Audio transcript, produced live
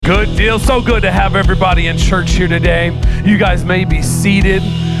Good deal. So good to have everybody in church here today. You guys may be seated.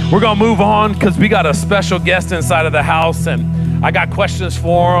 We're going to move on because we got a special guest inside of the house, and I got questions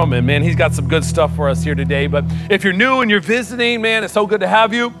for him, and man, he's got some good stuff for us here today. But if you're new and you're visiting, man, it's so good to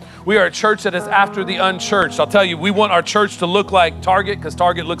have you. We are a church that is after the unchurched. I'll tell you, we want our church to look like Target because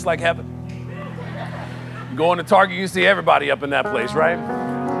Target looks like heaven. You go into Target, you see everybody up in that place, right?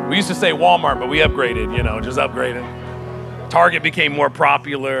 We used to say Walmart, but we upgraded, just upgraded. Target became more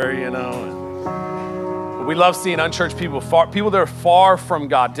popular, But we love seeing unchurched people that are far from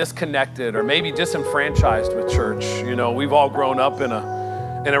God, disconnected, or maybe disenfranchised with church. We've all grown up in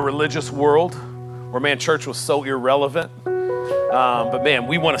a religious world where, man, church was so irrelevant. But man,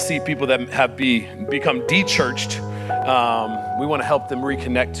 we want to see people that have become de-churched. We want to help them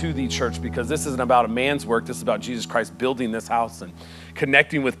reconnect to the church because this isn't about a man's work. This is about Jesus Christ building this house and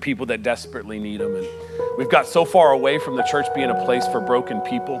connecting with people that desperately need him. And we've got so far away from the church being a place for broken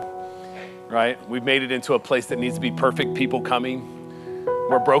people, right? We've made it into a place that needs to be perfect people coming.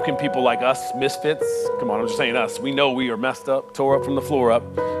 Where broken people like us, misfits, come on, I'm just saying us. We know we are messed up, tore up from the floor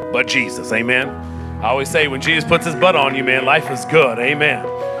up, but Jesus, amen? I always say when Jesus puts his butt on you, man, life is good, amen.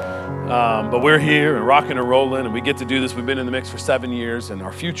 But we're here and rocking and rolling, and we get to do this. We've been in the mix for 7 years, and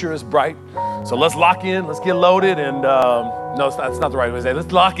our future is bright. So let's lock in, let's get loaded, and no, that's not the right way to say it.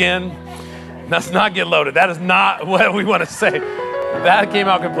 Let's lock in, let's not get loaded. That is not what we want to say. That came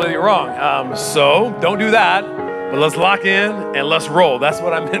out completely wrong. So don't do that, but let's lock in and let's roll. That's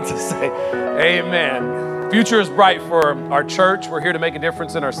what I meant to say. Amen. Future is bright for our church. We're here to make a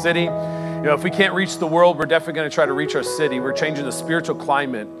difference in our city. If we can't reach the world, we're definitely going to try to reach our city. We're changing the spiritual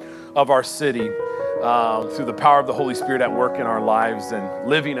climate of our city through the power of the Holy Spirit at work in our lives and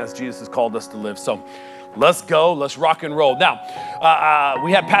living as Jesus has called us to live. So let's go. Let's rock and roll. Now,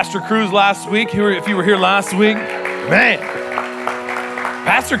 we had Pastor Cruz last week. If you were here last week, man,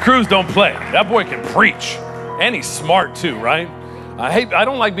 Pastor Cruz don't play. That boy can preach, and he's smart too, right? I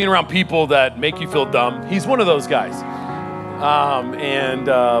don't like being around people that make you feel dumb. He's one of those guys.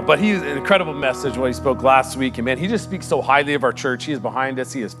 But he's an incredible message when he spoke last week. And man, he just speaks so highly of our church. He is behind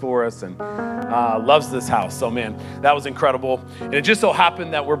us. He is for us and loves this house. So man, that was incredible. And it just so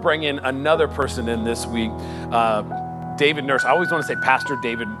happened that we're bringing another person in this week, David Nurse. I always want to say Pastor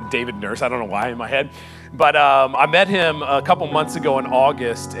David Nurse. I don't know why in my head. But I met him a couple months ago in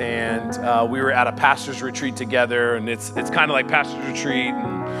August, and we were at a pastor's retreat together. And it's kind of like pastor's retreat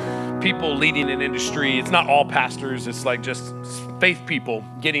and people leading an industry. It's not all pastors. It's like just faith people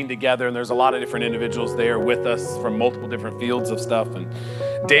getting together. And there's a lot of different individuals there with us from multiple different fields of stuff. And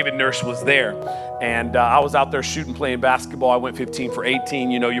David Nurse was there. And I was out there shooting, playing basketball. I went 15 for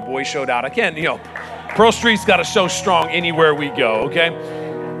 18. Your boy showed out. I can't, Pearl Street's got to show strong anywhere we go, okay?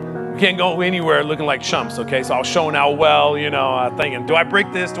 We can't go anywhere looking like chumps, okay? So I was showing out well, thinking, do I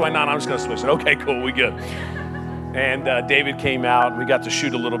break this? Do I not? I'm just going to switch it. Okay, cool, we good. And David came out, and we got to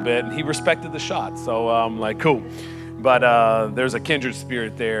shoot a little bit, and he respected the shot. So I'm like, cool. But there's a kindred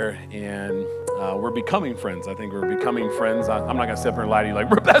spirit there, and we're becoming friends. I think we're becoming friends. I'm not going to sit up here and lie to you like,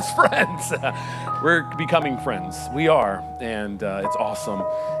 we're best friends. We're becoming friends. We are, and it's awesome.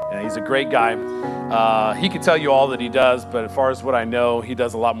 And he's a great guy. He could tell you all that he does, but as far as what I know, he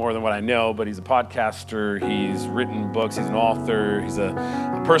does a lot more than what I know. But he's a podcaster. He's written books. He's an author. He's a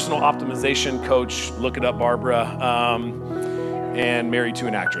personal optimization coach. Look it up, Barbara. And married to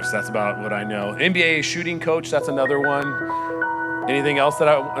an actress. That's about what I know. NBA shooting coach. That's another one. Anything else that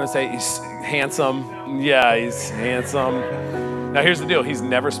I want to say? He's handsome. Yeah, he's handsome. Now, here's the deal. He's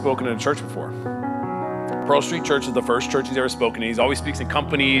never spoken in a church before. Pearl Street Church is the first church he's ever spoken in. He always speaks in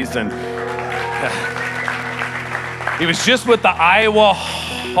companies, and he was just with the Iowa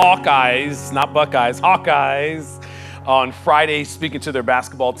Hawkeyes, not Buckeyes, Hawkeyes, on Friday speaking to their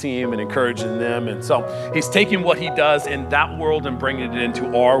basketball team and encouraging them. And so he's taking what he does in that world and bringing it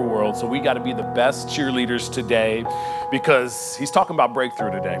into our world. So we got to be the best cheerleaders today because he's talking about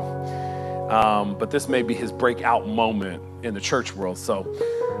breakthrough today. But this may be his breakout moment in the church world. So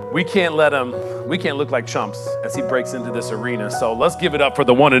we can't look like chumps as he breaks into this arena. So let's give it up for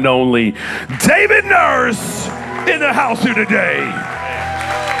the one and only David Nurse in the house here today.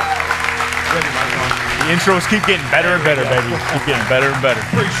 The intros keep getting better and better, baby. Keep getting better and better.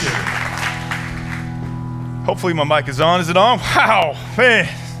 Appreciate it. Hopefully my mic is on. Is it on? Wow, man.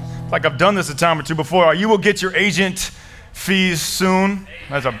 Like I've done this a time or two before. You will get your agent fees soon.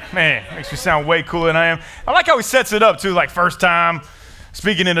 Makes me sound way cooler than I am. I like how he sets it up too, like first time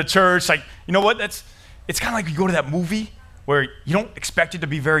speaking in a church. Like, you know what? It's kind of like you go to that movie where you don't expect it to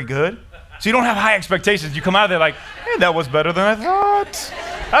be very good. So you don't have high expectations. You come out of there like, hey, that was better than I thought.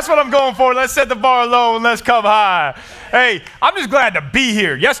 That's what I'm going for. Let's set the bar low and let's come high. Hey, I'm just glad to be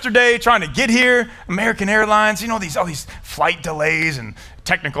here. Yesterday, trying to get here, American Airlines, all these flight delays and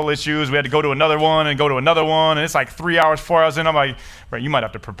technical issues. We had to go to another one and go to another one, and it's like 3 hours, 4 hours in. I'm like, you might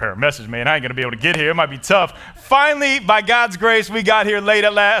have to prepare a message, man. I ain't gonna be able to get here. It might be tough. Finally, by God's grace, we got here late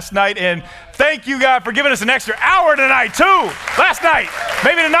at last night, and thank you, God, for giving us an extra hour tonight, too. Last night,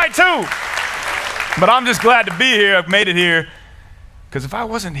 maybe tonight, too. But I'm just glad to be here. I've made it here. Because if I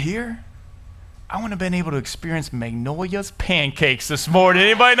wasn't here, I wouldn't have been able to experience Magnolia's pancakes this morning.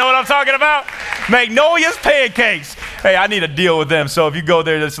 Anybody know what I'm talking about? Magnolia's pancakes. Hey, I need a deal with them. So if you go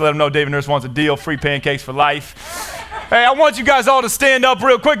there, just let them know David Nurse wants a deal. Free pancakes for life. Hey, I want you guys all to stand up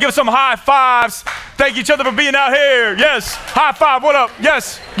real quick. Give some high fives. Thank each other for being out here. Yes, high five. What up?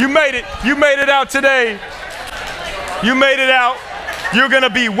 Yes, you made it. You made it out today. You made it out. You're going to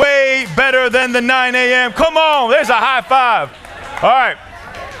be way better than the 9 a.m. Come on, there's a high five. All right.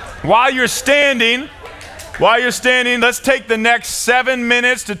 While you're standing, let's take the next 7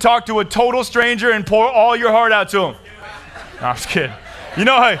 minutes to talk to a total stranger and pour all your heart out to him. No, I'm just kidding.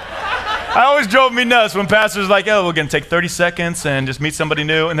 I always drove me nuts when pastors like, oh, we're going to take 30 seconds and just meet somebody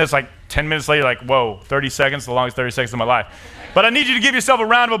new. And it's like 10 minutes later, like, whoa, 30 seconds, the longest 30 seconds of my life. But I need you to give yourself a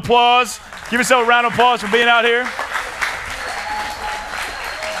round of applause. Give yourself a round of applause for being out here.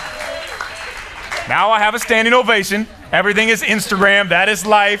 Now I have a standing ovation. Everything is Instagram. That is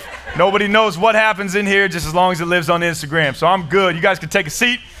life. Nobody knows what happens in here just as long as it lives on Instagram. So I'm good. You guys can take a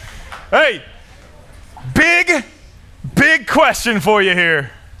seat. Hey, big question for you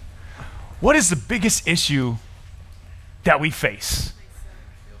here. What is the biggest issue that we face?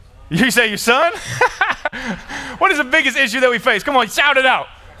 You say your son? What is the biggest issue that we face? Come on, shout it out.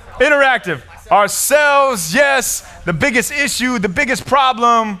 Interactive. Ourselves, yes. The biggest issue, the biggest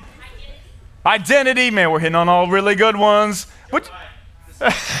problem. Identity, man, we're hitting on all really good ones.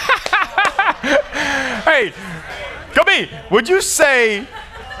 Hey, come here. Would you say,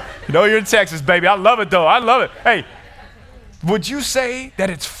 you're in Texas, baby. I love it, though. I love it. Hey, would you say that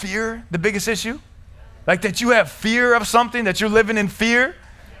it's fear, the biggest issue? Like that you have fear of something, that you're living in fear?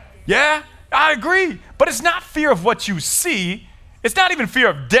 Yeah, I agree. But it's not fear of what you see. It's not even fear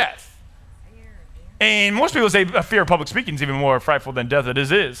of death. And most people say a fear of public speaking is even more frightful than death it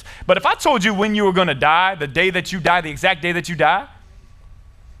is. But if I told you when you were going to die, the day that you die, the exact day that you die,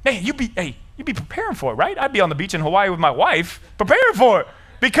 man, you'd be preparing for it, right? I'd be on the beach in Hawaii with my wife preparing for it.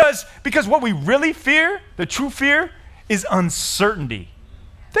 Because what we really fear, the true fear, is uncertainty.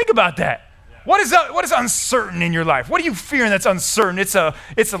 Think about that. What is uncertain in your life? What are you fearing that's uncertain? It's a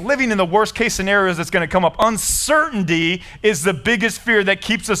living in the worst case scenarios that's going to come up. Uncertainty is the biggest fear that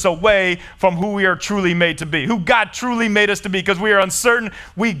keeps us away from who we are truly made to be, who God truly made us to be, because we are uncertain.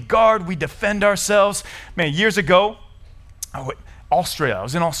 We guard, we defend ourselves. Man, years ago, I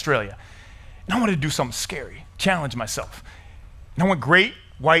was in Australia, and I wanted to do something scary, challenge myself. And I went great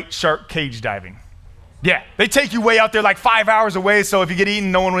white shark cage diving. Yeah, they take you way out there like 5 hours away, so if you get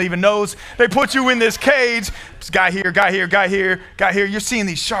eaten, no one even knows. They put you in this cage. This guy here, guy here, guy here, guy here. You're seeing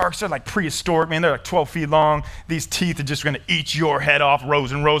these sharks. They're like prehistoric, man. They're like 12 feet long. These teeth are just going to eat your head off,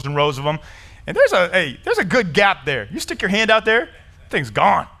 rows and rows and rows of them. And there's a good gap there. You stick your hand out there, thing's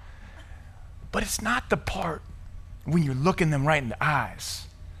gone. But it's not the part when you're looking them right in the eyes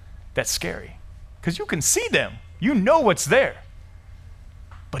that's scary, because you can see them. You know what's there.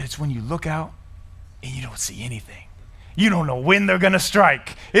 But it's when you look out and you don't see anything. You don't know when they're going to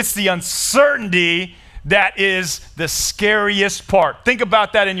strike. It's the uncertainty that is the scariest part. Think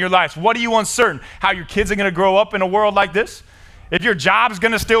about that in your life. What are you uncertain? How your kids are going to grow up in a world like this? If your job's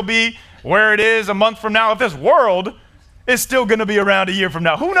going to still be where it is a month from now? If this world is still going to be around a year from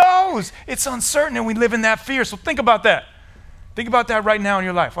now? Who knows? It's uncertain, and we live in that fear. So think about that. Think about that right now in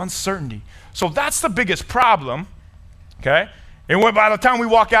your life, uncertainty. So that's the biggest problem, okay? And by the time we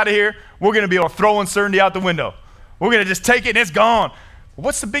walk out of here, we're going to be able to throw uncertainty out the window. We're going to just take it and it's gone.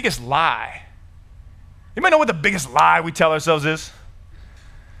 What's the biggest lie? Anybody know what the biggest lie we tell ourselves is?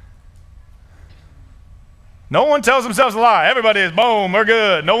 No one tells themselves a lie. Everybody is, boom, we're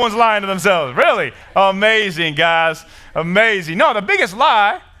good. No one's lying to themselves. Really? Amazing, guys. Amazing. No, the biggest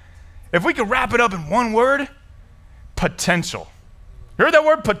lie, if we could wrap it up in one word, potential. You heard that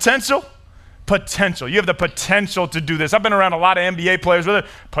word, potential? Potential. You have the potential to do this. I've been around a lot of NBA players with it.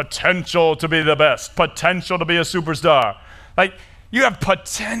 Potential to be the best. Potential to be a superstar. Like, you have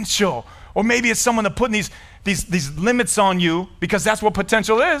potential. Or maybe it's someone that putting these limits on you, because that's what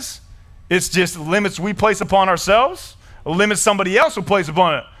potential is. It's just limits we place upon ourselves, limits somebody else will place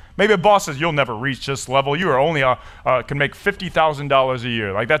upon it. Maybe a boss says, you'll never reach this level. You are only can make $50,000 a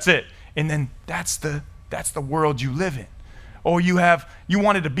year. Like, that's it. And then that's the world you live in. Or you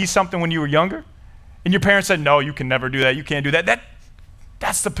wanted to be something when you were younger, and your parents said, no, you can never do that, you can't do that.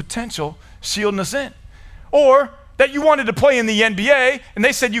 That's the potential shielding us in. Or that you wanted to play in the NBA, and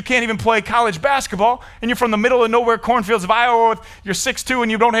they said you can't even play college basketball, and you're from the middle of nowhere cornfields of Iowa, you're 6'2", and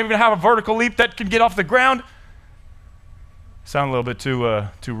you don't even have a vertical leap that can get off the ground. Sound a little bit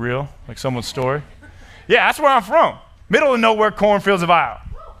too real, like someone's story. Yeah, that's where I'm from. Middle of nowhere cornfields of Iowa.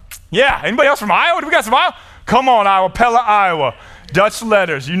 Yeah, anybody else from Iowa? Do we got some Iowa? Come on, Iowa, Pella, Iowa. Dutch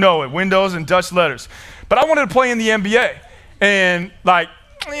letters, you know it, windows and Dutch letters. But I wanted to play in the NBA. And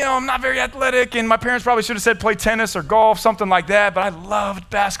I'm not very athletic, and my parents probably should have said play tennis or golf, something like that, but I loved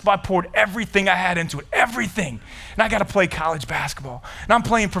basketball. I poured everything I had into it, everything. And I got to play college basketball. And I'm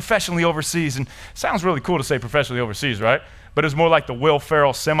playing professionally overseas, and it sounds really cool to say professionally overseas, right? But it's more like the Will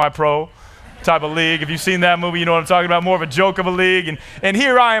Ferrell semi-pro type of league. If you've seen that movie, you know what I'm talking about, more of a joke of a league. And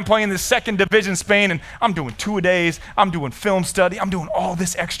here I am playing the second division Spain, and I'm doing 2-a-days, I'm doing film study, I'm doing all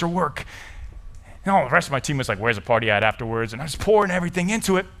this extra work. And all the rest of my team was like, where's the party at afterwards? And I was pouring everything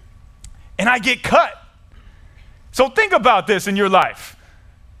into it, and I get cut. So think about this in your life.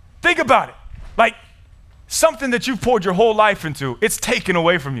 Think about it. Like something that you've poured your whole life into, it's taken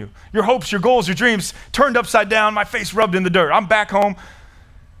away from you. Your hopes, your goals, your dreams turned upside down, my face rubbed in the dirt. I'm back home,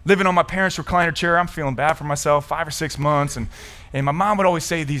 living on my parents' recliner chair. I'm feeling bad for myself, 5 or 6 months. And my mom would always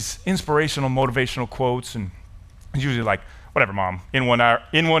say these inspirational, motivational quotes. And it's usually like, whatever, Mom, in one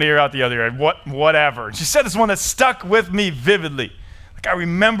ear, out the other ear, whatever. And she said this one that stuck with me vividly. Like I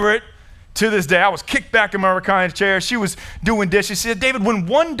remember it to this day. I was kicked back in my recliner chair. She was doing dishes. She said, David, when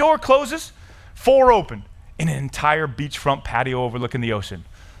one door closes, 4 open in an entire beachfront patio overlooking the ocean.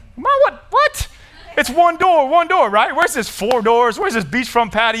 Mom, what? It's one door, right? Where's this 4 doors? Where's this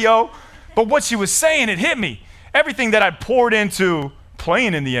beachfront patio? But what she was saying, it hit me. Everything that I'd poured into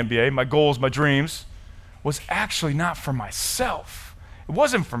playing in the NBA, my goals, my dreams, was actually not for myself. It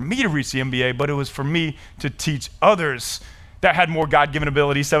wasn't for me to reach the NBA, but it was for me to teach others that had more God-given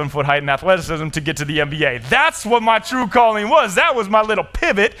ability, 7-foot height and athleticism to get to the NBA. That's what my true calling was. That was my little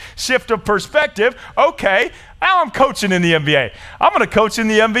pivot, shift of perspective. Okay, now I'm coaching in the NBA. I'm going to coach in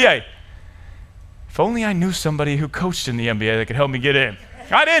the NBA. If only I knew somebody who coached in the NBA that could help me get in.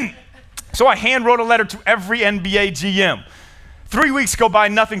 I didn't. So I hand wrote a letter to every NBA GM. 3 weeks go by,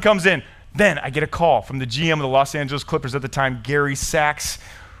 nothing comes in. Then I get a call from the GM of the Los Angeles Clippers at the time, Gary Sachs.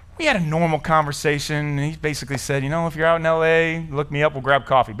 We had a normal conversation, and he basically said, if you're out in LA, look me up, we'll grab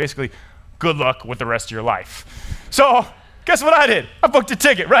coffee. Basically, good luck with the rest of your life. So guess what I did? I booked a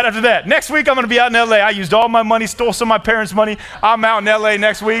ticket right after that. Next week, I'm going to be out in LA. I used all my money, stole some of my parents' money. I'm out in LA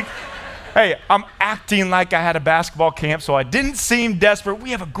next week. Hey, I'm acting like I had a basketball camp, so I didn't seem desperate. We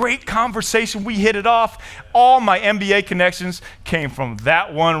have a great conversation. We hit it off. All my NBA connections came from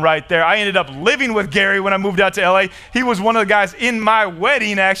that one right there. I ended up living with Gary when I moved out to LA. He was one of the guys in my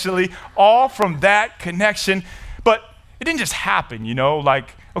wedding, actually, all from that connection. But it didn't just happen,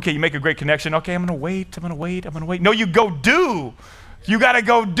 like, okay, you make a great connection. Okay, I'm going to wait. No, you go do. You got to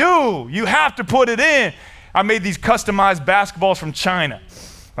go do. You have to put it in. I made these customized basketballs from China.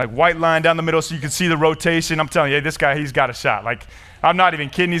 Like white line down the middle so you can see the rotation. I'm telling you, hey, this guy, he's got a shot. Like, I'm not even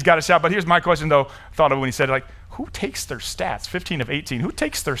kidding, he's got a shot. But here's my question, though. I thought of when he said, like, who takes their stats? 15 of 18. Who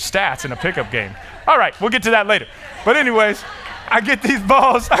takes their stats in a pickup game? All right, we'll get to that later. But anyways, I get these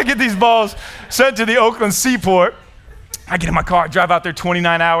balls sent to the Oakland Seaport. I get in my car, drive out there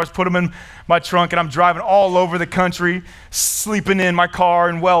 29 hours, put them in my trunk, and I'm driving all over the country, sleeping in my car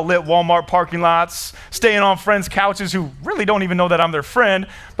in well-lit Walmart parking lots, staying on friends' couches who really don't even know that I'm their friend,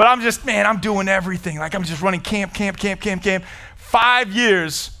 but I'm doing everything. Like I'm just running camp. 5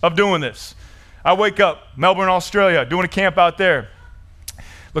 years of doing this. I wake up, Melbourne, Australia, doing a camp out there.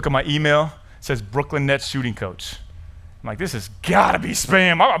 Look at my email, it says Brooklyn Nets shooting coach. I'm like, this has gotta be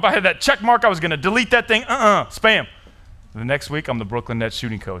spam. If I had that check mark, I was gonna delete that thing. Spam. The next week, I'm the Brooklyn Nets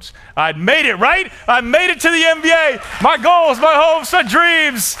shooting coach. I'd made it, right? I made it to the NBA. My goals, my hopes, my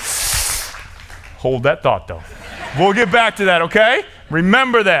dreams. Hold that thought, though. We'll get back to that, okay?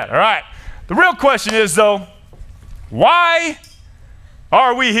 Remember that, all right? The real question is, though, why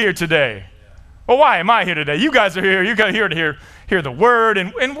are we here today? Well, why am I here today? You guys are here. You guys are here to hear the word,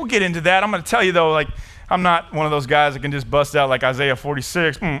 and we'll get into that. I'm going to tell you, though, like, I'm not one of those guys that can just bust out like Isaiah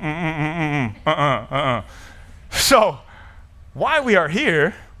 46. So, why we are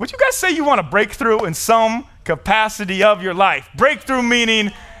here, would you guys say you want a breakthrough in some capacity of your life? Breakthrough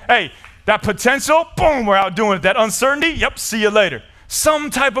meaning, hey, that potential, boom, we're out doing it. That uncertainty, yep, see you later.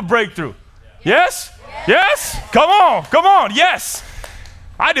 Some type of breakthrough. Yes? Yes? Come on, yes.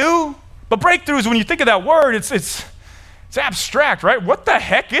 I do. But breakthroughs, when you think of that word, it's abstract, right? What the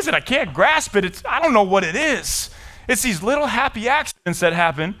heck is it? I can't grasp it. I don't know what it is. It's these little happy accidents that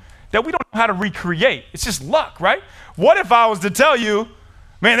happen that we don't know how to recreate. It's just luck, right? What if I was to tell you,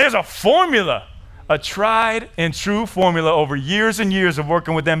 man, there's a formula, a tried and true formula over years and years of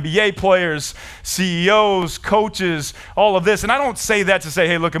working with NBA players, CEOs, coaches, all of this. And I don't say that to say,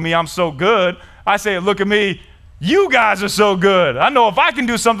 hey, look at me, I'm so good. I say, look at me, you guys are so good. I know if I can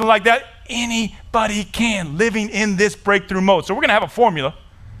do something like that, anybody can, living in this breakthrough mode. So we're going to have a formula,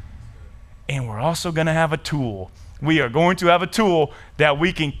 and we're also going to have a tool. We are going to have a tool that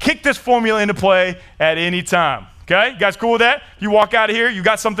we can kick this formula into play at any time. Okay? You guys cool with that? If you walk out of here, you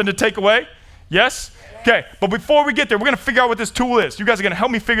got something to take away? Yes? Okay, but before we get there, we're going to figure out what this tool is. You guys are going to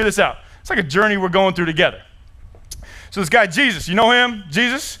help me figure this out. It's like a journey we're going through together. So this guy, Jesus, you know him?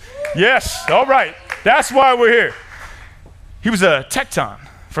 Jesus? Yes. All right. That's why we're here. He was a tecton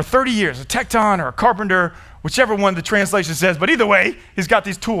for 30 years, a tecton or a carpenter, whichever one the translation says. But either way, he's got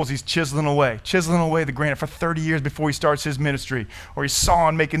these tools. He's chiseling away the granite for 30 years before he starts his ministry. Or he's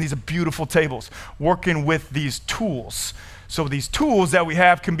sawing, making these beautiful tables, working with these tools. So these tools that we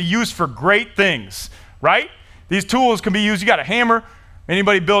have can be used for great things, right? These tools can be used. You got a hammer.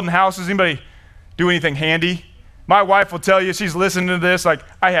 Anybody building houses? Anybody do anything handy? My wife will tell you, she's listening to this, like,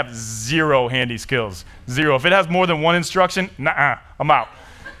 I have zero handy skills. Zero. If it has more than one instruction, I'm out.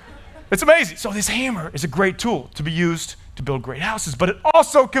 It's amazing. So this hammer is a great tool to be used to build great houses, but it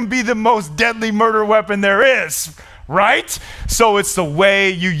also can be the most deadly murder weapon there is, right? So it's the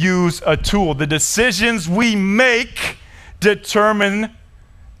way you use a tool. The decisions we make determine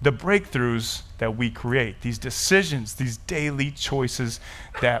the breakthroughs that we create. These decisions, these daily choices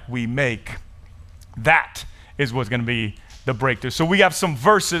that we make. That is what's going to be the breakthrough. So we have some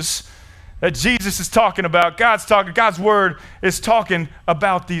verses that Jesus is talking about. God's word is talking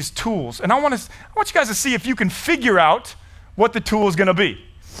about these tools. And I want you guys to see if you can figure out what the tool is going to be.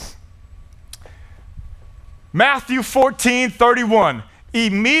 Matthew 14:31.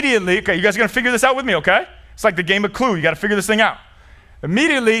 Immediately, okay, you guys are going to figure this out with me, okay? It's like the game of Clue. You got to figure this thing out.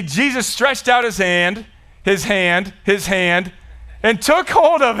 Immediately, Jesus stretched out his hand, and took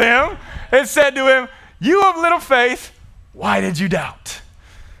hold of him and said to him, "You of little faith, why did you doubt?"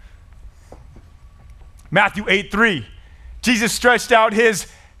 Matthew 8:3, Jesus stretched out his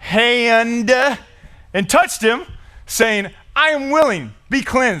hand and touched him, saying, "I am willing, be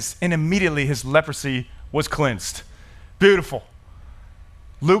cleansed." And immediately his leprosy was cleansed. Beautiful.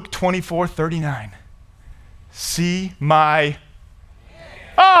 Luke 24:39. See my,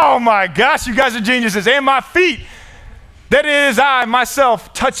 oh my gosh, you guys are geniuses, and my feet, that it is I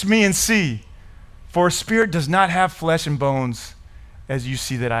myself, touch me and see. For a spirit does not have flesh and bones as you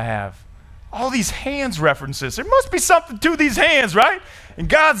see that I have. All these hands references. There must be something to these hands, right? In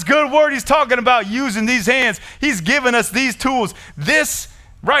God's good word, he's talking about using these hands. He's given us these tools. This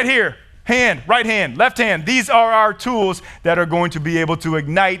right here, hand, right hand, left hand, these are our tools that are going to be able to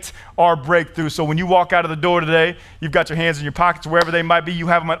ignite our breakthrough. So when you walk out of the door today, you've got your hands in your pockets, wherever they might be. You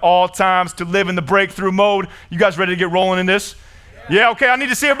have them at all times to live in the breakthrough mode. You guys ready to get rolling in this? Yeah, okay, I need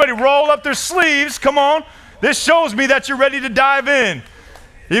to see everybody roll up their sleeves. Come on. This shows me that you're ready to dive in,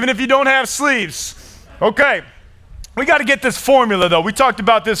 even if you don't have sleeves. Okay, we got to get this formula, though. We talked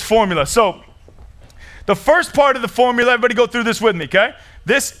about this formula. So the first part of the formula, everybody go through this with me, okay?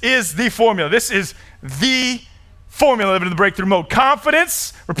 This is the formula. This is the formula living in the breakthrough mode.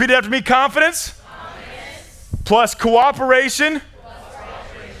 Confidence. Repeat it after me. Confidence. Plus cooperation.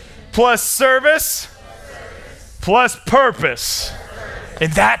 Plus service. Plus purpose.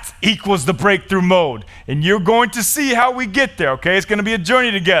 And that equals the breakthrough mode. And you're going to see how we get there, okay? It's going to be a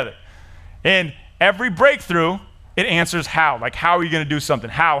journey together. And every breakthrough, it answers how. Like, how are you going to do something?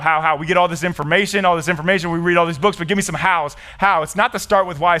 How? We get all this information, we read all these books, but give me some hows. How? It's not to start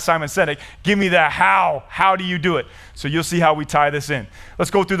with why Simon Sinek. Give me the how. How do you do it? So you'll see how we tie this in. Let's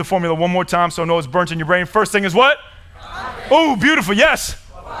go through the formula one more time so I know it's burnt in your brain. First thing is what? Oh, beautiful. Yes.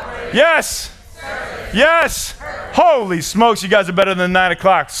 Yes. Yes. Holy smokes, you guys are better than 9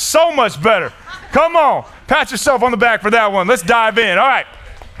 o'clock. So much better. Come on. Pat yourself on the back for that one. Let's dive in. All right.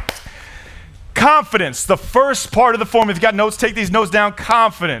 Confidence, the first part of the formula. If you got notes, take these notes down.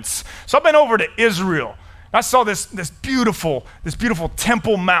 Confidence. So I've been over to Israel. I saw this beautiful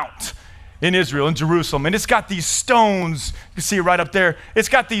Temple Mount in Israel, in Jerusalem. And it's got these stones. You can see it right up there. It's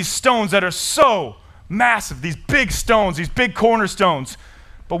got these stones that are so massive, these big stones, these big cornerstones.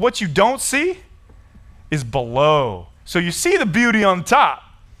 But what you don't see is below. So you see the beauty on top.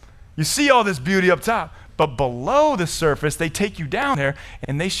 You see all this beauty up top. But below the surface, they take you down there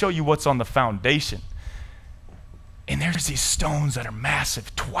and they show you what's on the foundation. And there's these stones that are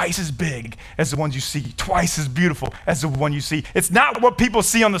massive, twice as big as the ones you see, twice as beautiful as the one you see. It's not what people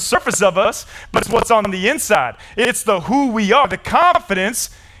see on the surface of us, but it's what's on the inside. It's the who we are. The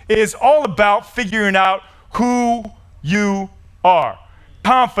confidence is all about figuring out who you are.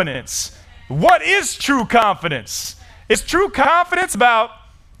 Confidence. What is true confidence? Is true confidence about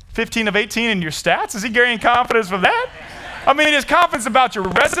 15 of 18 in your stats? Is he gaining confidence from that? I mean, is confidence about your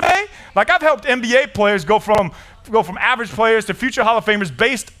resume? Like, I've helped NBA players go from average players to future Hall of Famers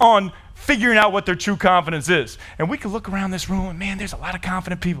based on figuring out what their true confidence is. And we can look around this room and, man, there's a lot of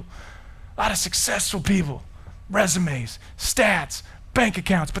confident people, a lot of successful people, resumes, stats, bank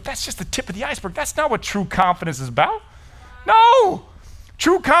accounts, but that's just the tip of the iceberg. That's not what true confidence is about. No.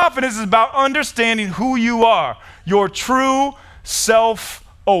 True confidence is about understanding who you are, your true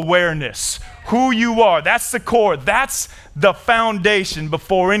self-awareness, who you are. That's the core. That's the foundation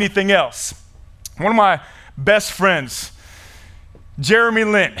before anything else. One of my best friends, Jeremy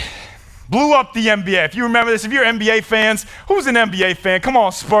Lin, blew up the NBA. If you remember this, if you're NBA fans, who's an NBA fan? Come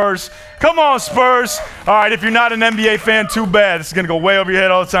on, Spurs. Come on, Spurs. All right, if you're not an NBA fan, too bad. This is going to go way over your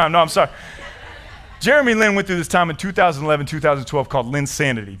head all the time. No, I'm sorry. Jeremy Lin went through this time in 2011, 2012 called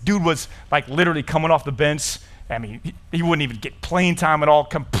Linsanity. Dude was like literally coming off the bench. I mean, he wouldn't even get playing time at all.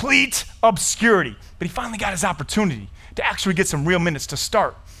 Complete obscurity. But he finally got his opportunity to actually get some real minutes to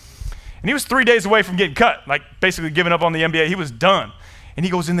start. And he was 3 days away from getting cut, like basically giving up on the NBA. He was done. And he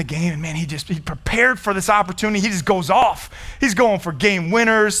goes in the game, and man, he prepared for this opportunity. He just goes off. He's going for game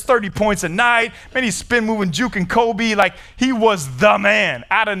winners, 30 points a night. Man, he's spin moving, juking Kobe. Like, he was the man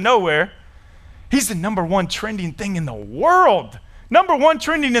out of nowhere. He's the number one trending thing in the world. Number one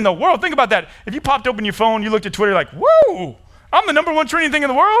trending in the world. Think about that. If you popped open your phone, you looked at Twitter like, whoa, I'm the number one trending thing in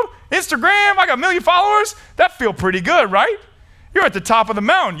the world? Instagram, I got 1 million followers? That feel pretty good, right? You're at the top of the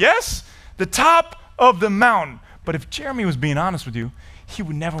mountain, yes? The top of the mountain. But if Jeremy was being honest with you, he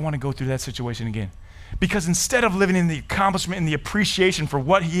would never want to go through that situation again. Because instead of living in the accomplishment and the appreciation for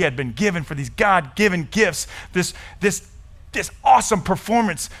what he had been given, for these God-given gifts, this awesome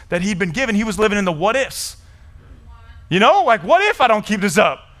performance that he'd been given, he was living in the what ifs. You know, like, what if I don't keep this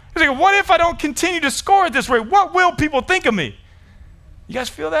up? He's like, what if I don't continue to score at this rate? What will people think of me? You guys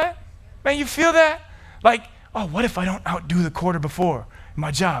feel that? Man, you feel that? Like, oh, what if I don't outdo the quarter before in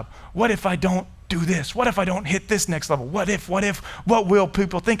my job? What if I don't do this? What if I don't hit this next level? What will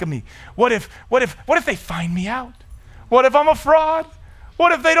people think of me? What if they find me out? What if I'm a fraud?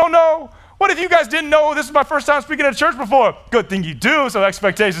 What if they don't know? What if you guys didn't know this is my first time speaking at a church before? Good thing you do, so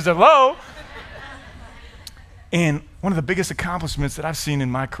expectations are low. And one of the biggest accomplishments that I've seen in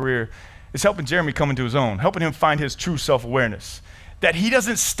my career is helping Jeremy come into his own, helping him find his true self-awareness. That he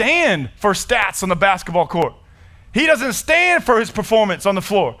doesn't stand for stats on the basketball court. He doesn't stand for his performance on the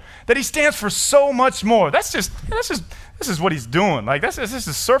floor. That he stands for so much more. This is what he's doing. Like, this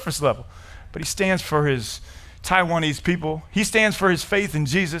is surface level. But he stands for his Taiwanese people. He stands for his faith in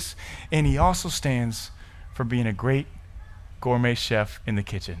Jesus. And he also stands for being a great gourmet chef in the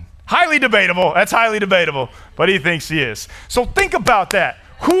kitchen. Highly debatable. That's highly debatable. But he thinks he is. So think about that.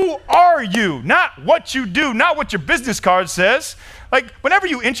 Who are you? Not what you do, not what your business card says. Like, whenever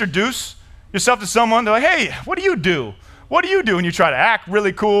you introduce yourself to someone, they're like, hey, what do you do? What do you do? And you try to act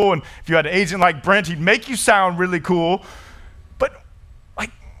really cool. And if you had an agent like Brent, he'd make you sound really cool. But,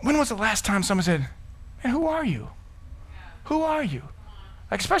 like, when was the last time someone said, man, who are you? Who are you?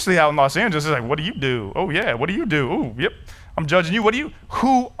 Like, especially out in Los Angeles, it's like, what do you do? Oh, yeah, what do you do? Oh, yep, I'm judging you. What do you?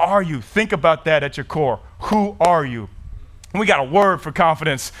 Who are you? Think about that at your core. Who are you? And we got a word for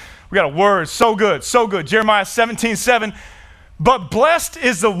confidence. We got a word. So good, so good. Jeremiah 17:7. But blessed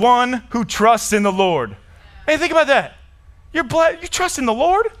is the one who trusts in the Lord. Hey, think about that. You're blessed. You trust in the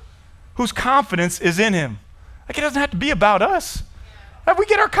Lord, whose confidence is in him. Like, it doesn't have to be about us. Like, we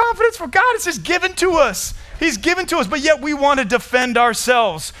get our confidence from God. It's just given to us. He's given to us, but yet we want to defend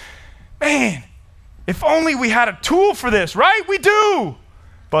ourselves. Man, if only we had a tool for this, right? We do.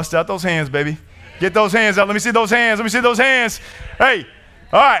 Bust out those hands, baby. Get those hands out. Let me see those hands. Let me see those hands. Hey,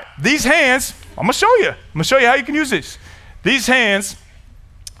 all right, these hands, I'm going to show you. I'm going to show you how you can use this. These hands,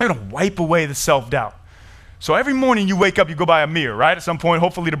 they're going to wipe away the self-doubt. So every morning you wake up, you go by a mirror, right? At some point,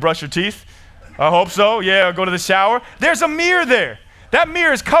 hopefully to brush your teeth. I hope so. Yeah, or go to the shower. There's a mirror there. That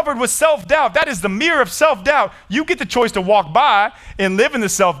mirror is covered with self-doubt. That is the mirror of self-doubt. You get the choice to walk by and live in the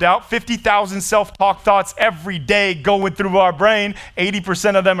self-doubt. 50,000 self-talk thoughts every day going through our brain.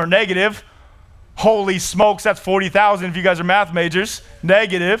 80% of them are negative. Holy smokes, that's 40,000 if you guys are math majors.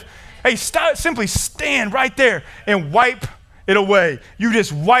 Negative. Hey, simply stand right there and wipe it away. You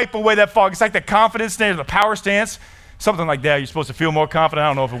just wipe away that fog. It's like the confidence stance, the power stance. Something like that. You're supposed to feel more confident. I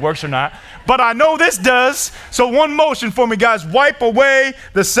don't know if it works or not, but I know this does. So one motion for me, guys. Wipe away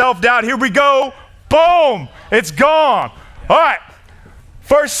the self-doubt. Here we go. Boom. It's gone. All right.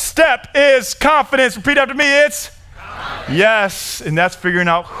 First step is confidence. Repeat after me. It's confidence. Yes, and that's figuring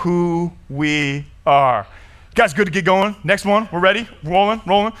out who we are. Guys, good to get going. Next one. We're ready. Rolling.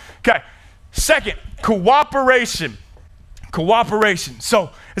 Okay. Second, cooperation.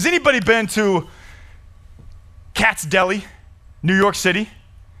 So, has anybody been to Katz's Deli, New York City?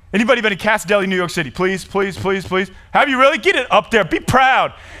 Anybody been to Katz's Deli, New York City? Please. Have you really? Get it up there. Be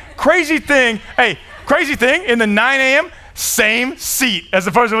proud. Crazy thing, in the 9 a.m., same seat as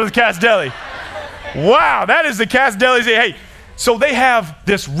the person with the Katz's Deli. Wow, that is the Katz's Deli. Hey, so they have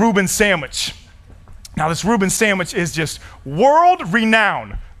this Reuben sandwich. Now, this Reuben sandwich is just world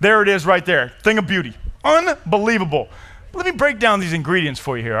renowned. There it is right there. Thing of beauty. Unbelievable. Let me break down these ingredients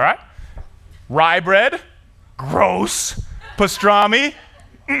for you here, all right? Rye bread, gross. Pastrami,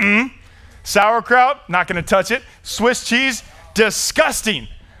 sauerkraut, not gonna touch it. Swiss cheese, disgusting.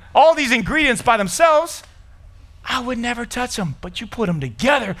 All these ingredients by themselves, I would never touch them, but you put them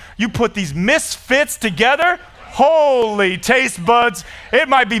together. You put these misfits together, holy taste buds. It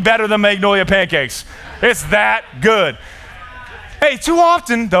might be better than Magnolia pancakes. It's that good. Hey, too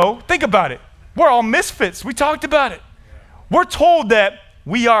often though, think about it. We're all misfits. We talked about it. We're told that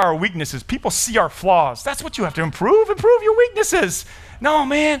we are our weaknesses. People see our flaws. That's what you have to improve. Improve your weaknesses. No,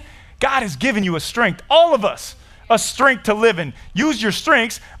 man. God has given you a strength. All of us, a strength to live in. Use your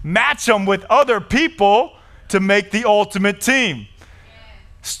strengths, match them with other people to make the ultimate team.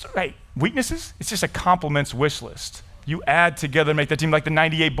 Hey, weaknesses, it's just a compliments wish list. You add together to make the team, like the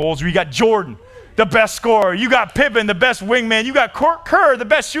 98 Bulls where you got Jordan, the best scorer. You got Pippen, the best wingman. You got Kerr, the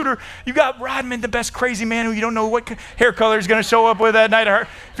best shooter. You got Rodman, the best crazy man who you don't know what hair color he's going to show up with that night, or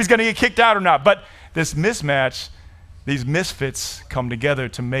if he's going to get kicked out or not. But this mismatch, these misfits come together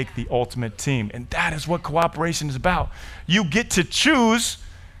to make the ultimate team. And that is what cooperation is about. You get to choose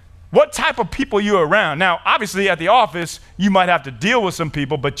what type of people you're around. Now, obviously at the office, you might have to deal with some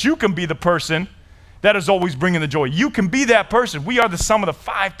people, but you can be the person that is always bringing the joy. You can be that person. We are the sum of the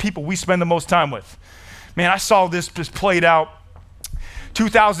 5 people we spend the most time with. Man, I saw this just played out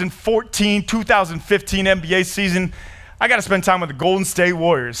 2014, 2015 NBA season. I got to spend time with the Golden State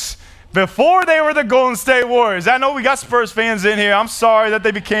Warriors. Before they were the Golden State Warriors. I know we got Spurs fans in here. I'm sorry that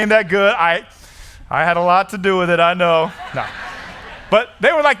they became that good. I had a lot to do with it, I know. No. But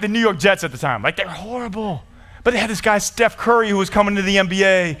they were like the New York Jets at the time. Like, they're horrible. But they had this guy, Steph Curry, who was coming to the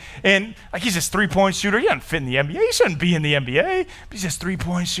NBA, and like he's this three-point shooter. He doesn't fit in the NBA. He shouldn't be in the NBA. But he's this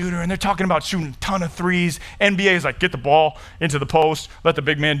three-point shooter, and they're talking about shooting a ton of threes. NBA is like, get the ball into the post, let the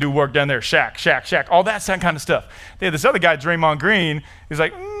big man do work down there. Shaq, all that kind of stuff. They had this other guy, Draymond Green. He's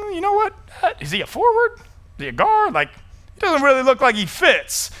like, you know what? Is he a forward? Is he a guard? Like, he doesn't really look like he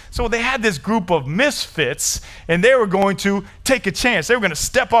fits. So they had this group of misfits, and they were going to take a chance. They were going to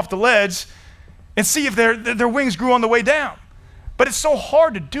step off the ledge and see if their wings grew on the way down. But it's so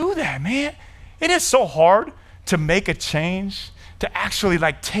hard to do that, man. It is so hard to make a change, to actually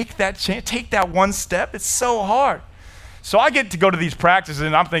like take that chance, take that one step. It's so hard. So I get to go to these practices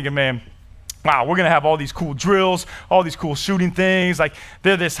and I'm thinking, man, wow, we're gonna have all these cool drills, all these cool shooting things. Like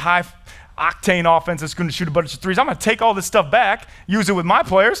they're this high octane offense that's gonna shoot a bunch of threes. I'm gonna take all this stuff back, use it with my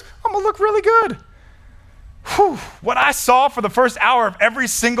players. I'm gonna look really good. Whew. What I saw for the first hour of every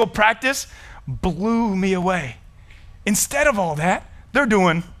single practice blew me away. Instead of all that, they're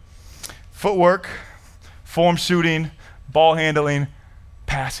doing footwork, form shooting, ball handling,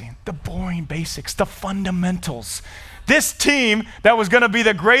 passing, the boring basics, the fundamentals. This team that was going to be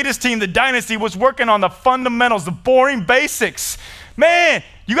the greatest team, the dynasty, was working on the fundamentals, the boring basics. Man,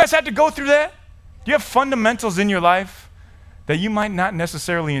 you guys had to go through that? Do you have fundamentals in your life that you might not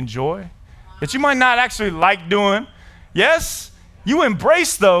necessarily enjoy, that you might not actually like doing? Yes? You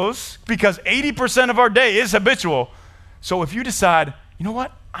embrace those because 80% of our day is habitual. So if you decide, you know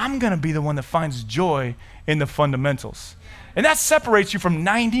what? I'm going to be the one that finds joy in the fundamentals. And that separates you from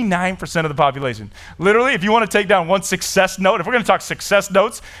 99% of the population. Literally, if you want to take down one success note, if we're going to talk success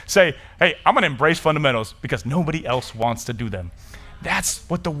notes, say, hey, I'm going to embrace fundamentals because nobody else wants to do them. That's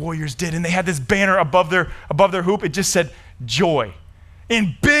what the Warriors did. And they had this banner above their hoop. It just said joy.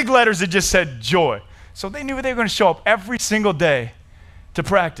 In big letters, it just said joy. So they knew they were going to show up every single day to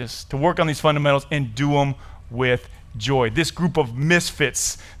practice, to work on these fundamentals and do them with joy. This group of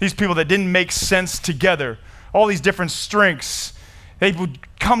misfits, these people that didn't make sense together, all these different strengths, they would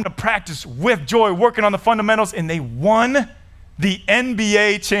come to practice with joy, working on the fundamentals, and they won the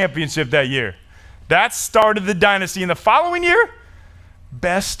NBA championship that year. That started the dynasty. In the following year,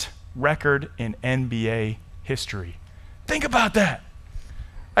 best record in NBA history. Think about that.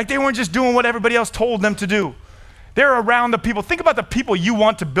 Like they weren't just doing what everybody else told them to do. They're around the people. Think about the people you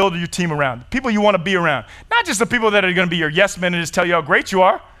want to build your team around, the people you want to be around. Not just the people that are going to be your yes men and just tell you how great you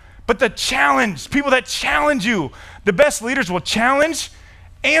are, but the challenge, people that challenge you. The best leaders will challenge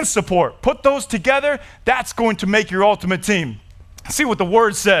and support. Put those together, that's going to make your ultimate team. See what the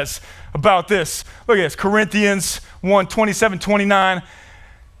word says about this. Look at this, Corinthians 1, 27, 29.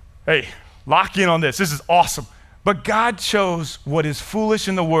 Hey, lock in on this. This is awesome. But God chose what is foolish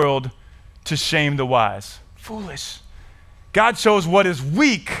in the world to shame the wise. Foolish. God chose what is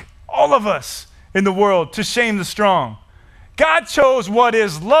weak, all of us in the world, to shame the strong. God chose what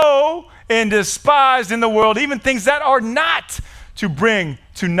is low and despised in the world, even things that are not, to bring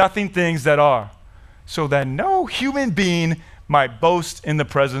to nothing things that are, so that no human being might boast in the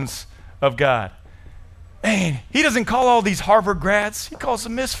presence of God. Man, he doesn't call all these Harvard grads. He calls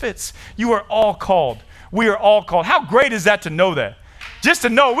them misfits. You are all called. We are all called. How great is that to know that? Just to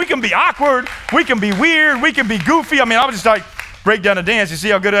know we can be awkward, we can be weird, we can be goofy. I mean, I was just like, break down a dance. You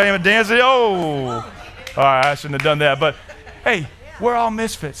see how good I am at dancing? Oh, all right, I shouldn't have done that. But hey, we're all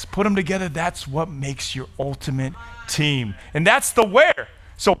misfits. Put them together. That's what makes your ultimate team. And that's the where.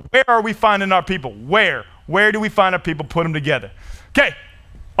 So where are we finding our people? Where? Where do we find our people? Put them together. Okay,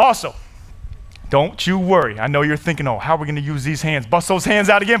 also, don't you worry. I know you're thinking, oh, how are we going to use these hands? Bust those hands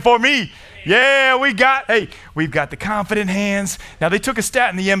out again for me. Yeah, we've got the confident hands. Now, they took a stat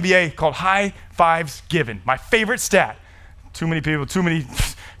in the NBA called high fives given. My favorite stat. Too many people, too many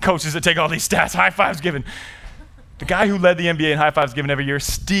coaches that take all these stats. High fives given. The guy who led the NBA in high fives given every year,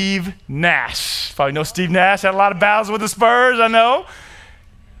 Steve Nash. Probably know Steve Nash. Had a lot of battles with the Spurs, I know.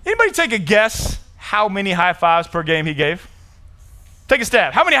 Anybody take a guess how many high fives per game he gave? Take a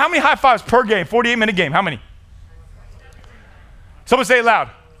stab. How many high fives per game? 48-minute game. How many? Someone say it loud.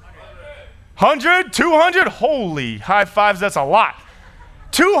 100? 200? Holy high fives, that's a lot.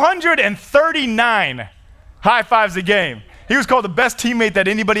 239 high fives a game. He was called the best teammate that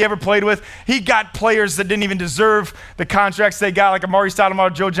anybody ever played with. He got players that didn't even deserve the contracts they got, like Amari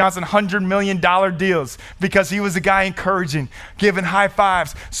Stoudemire, Joe Johnson, $100 million deals, because he was the guy encouraging, giving high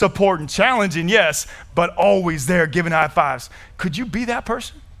fives, supporting, challenging, yes, but always there giving high fives. Could you be that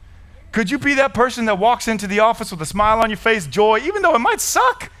person? Could you be that person that walks into the office with a smile on your face, joy, even though it might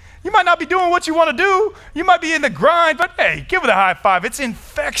suck? You might not be doing what you want to do. You might be in the grind, but hey, give it a high five. It's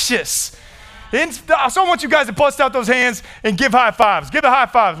infectious. So I want you guys to bust out those hands and give high fives. Give the high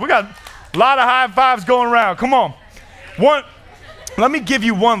fives. We got a lot of high fives going around. Come on. Let me give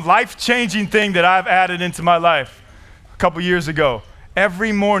you one life-changing thing that I've added into my life a couple years ago.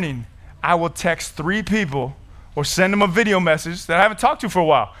 Every morning, I will text 3 people or send them a video message that I haven't talked to for a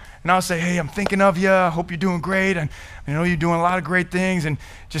while. And I'll say, hey, I'm thinking of you. I hope you're doing great. And I know you're doing a lot of great things. And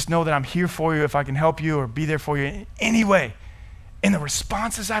just know that I'm here for you if I can help you or be there for you in any way. And the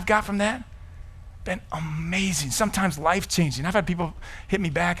responses I've got from that, been amazing, sometimes life-changing. I've had people hit me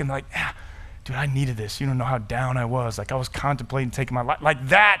back and like, dude, I needed this. You don't know how down I was. Like I was contemplating taking my life. Like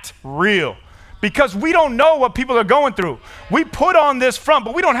that real. Because we don't know what people are going through. We put on this front,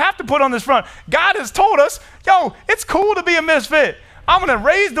 but we don't have to put on this front. God has told us, yo, it's cool to be a misfit. I'm going to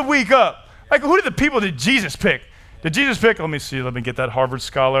raise the weak up. Like who did Jesus pick? Did Jesus pick, let me see, let me get that Harvard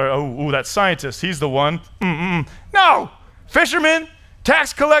scholar. Oh, that scientist, he's the one. No, fishermen,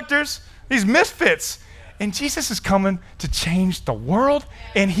 tax collectors, these misfits. And Jesus is coming to change the world,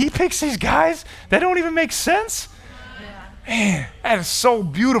 and he picks these guys that don't even make sense. Man, that is so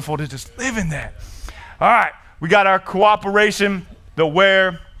beautiful to just live in that. All right, we got our cooperation, the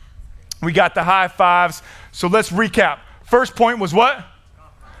where, we got the high fives. So let's recap. First point was what?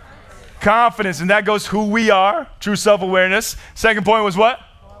 Confidence, and that goes who we are, true self-awareness. Second point was what?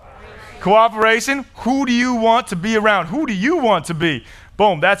 Cooperation. Who do you want to be around? Who do you want to be?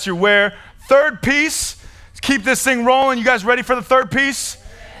 Boom, that's your where. Third piece, let's keep this thing rolling. You guys ready for the third piece?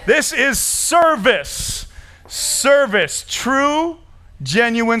 This is service. Service, true,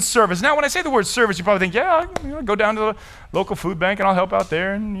 genuine service. Now, when I say the word service, you probably think, yeah, I'll go down to the local food bank and I'll help out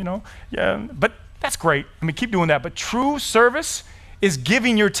there and, yeah. But that's great. I mean, keep doing that. But true service is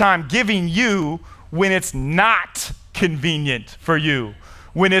giving your time, giving you when it's not convenient for you,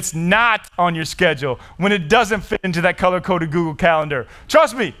 when it's not on your schedule, when it doesn't fit into that color-coded Google Calendar.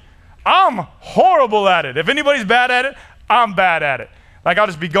 Trust me, I'm horrible at it. If anybody's bad at it, I'm bad at it. Like I'll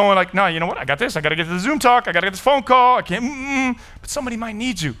just be going like, no, you know what? I got this. I got to get to the Zoom talk. I got to get this phone call. I can't, but somebody might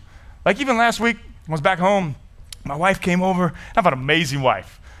need you. Like even last week, I was back home. My wife came over. I have an amazing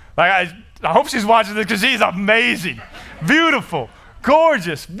wife. Like I hope she's watching this because she's amazing, beautiful,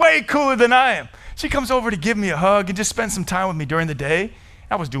 gorgeous, way cooler than I am. She comes over to give me a hug and just spend some time with me during the day.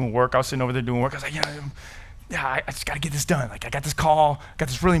 I was doing work. I was sitting over there doing work. I was like, I just got to get this done. Like, I got this call, got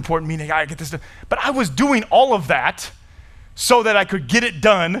this really important meeting, I got to get this done. But I was doing all of that so that I could get it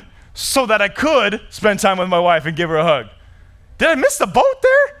done, so that I could spend time with my wife and give her a hug. Did I miss the boat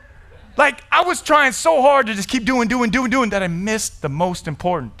there? Like, I was trying so hard to just keep doing that I missed the most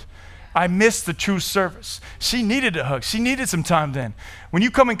important. I missed the true service. She needed a hug. She needed some time then. When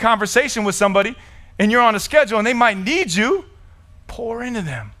you come in conversation with somebody and you're on a schedule and they might need you, pour into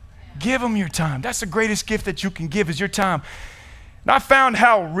them. Give them your time. That's the greatest gift that you can give, is your time. And I found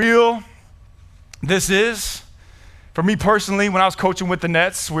how real this is. For me personally, when I was coaching with the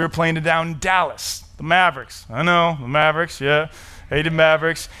Nets, we were playing it down in Dallas, the Mavericks. I know, the Mavericks, yeah. Hated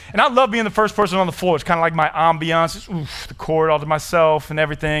Mavericks. And I love being the first person on the floor. It's kind of like my ambiance. Just, the court all to myself and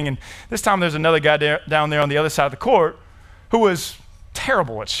everything. And this time there's another guy down there on the other side of the court who was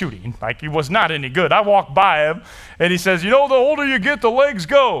terrible at shooting. Like, he was not any good. I walked by him and he says, the older you get, the legs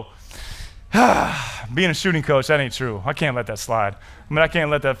go. Being a shooting coach, that ain't true. I can't let that slide. I can't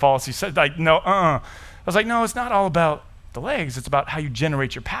let that fall. He said, I was like, no, it's not all about the legs. It's about how you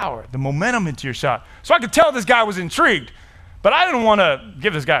generate your power, the momentum into your shot. So I could tell this guy was intrigued, but I didn't want to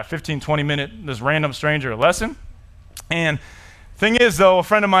give this guy a 15, 20-minute, this random stranger a lesson. And thing is, though, a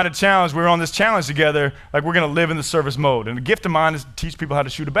friend of mine had challenged, we were on this challenge together, like we're going to live in the service mode. And the gift of mine is to teach people how to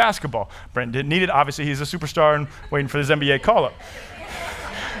shoot a basketball. Brent didn't need it. Obviously, he's a superstar and waiting for his NBA call-up.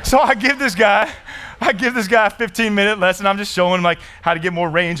 So I give this guy a 15-minute lesson. I'm just showing him like how to get more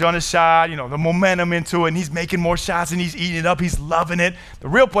range on his shot, the momentum into it, and he's making more shots and he's eating it up. He's loving it. The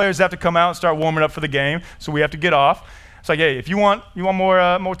real players have to come out and start warming up for the game, so we have to get off. It's like, hey, if you want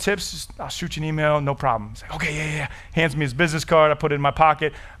more tips, I'll shoot you an email, no problem. He's like, okay, yeah. Hands me his business card. I put it in my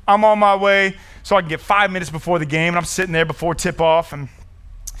pocket. I'm on my way so I can get 5 minutes before the game, and I'm sitting there before tip-off, and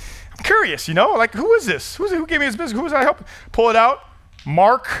I'm curious, like, who is this? Who gave me his business? Who was I helping? Pull it out.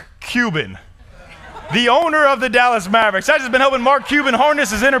 Mark Cuban, the owner of the Dallas Mavericks. I've just been helping Mark Cuban harness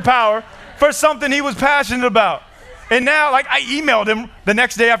his inner power for something he was passionate about. And now, like, I emailed him the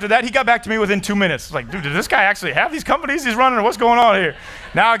next day after that. He got back to me within 2 minutes. Like, dude, does this guy actually have these companies he's running, or what's going on here?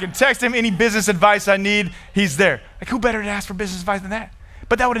 Now I can text him any business advice I need. He's there. Like, who better to ask for business advice than that?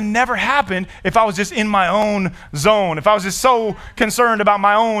 But that would have never happened if I was just in my own zone, if I was just so concerned about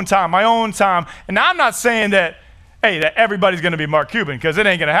my own time. And now I'm not saying that everybody's going to be Mark Cuban, because it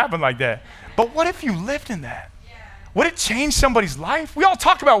ain't going to happen like that. But what if you lived in that? Would it change somebody's life? We all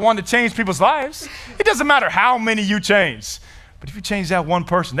talk about wanting to change people's lives. It doesn't matter how many you change. But if you change that one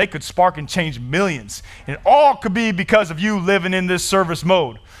person, they could spark and change millions. And it all could be because of you living in this service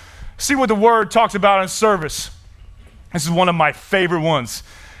mode. See what the Word talks about in service. This is one of my favorite ones.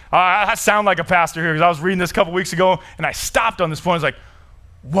 I sound like a pastor here, because I was reading this a couple weeks ago, and I stopped on this point. I was like,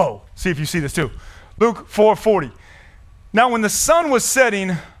 whoa. See if you see this too. Luke 4:40. Now when the sun was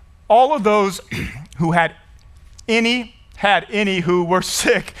setting, all of those who had any who were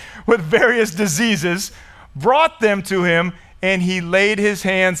sick with various diseases brought them to him, and he laid his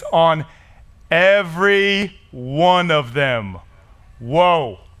hands on every one of them.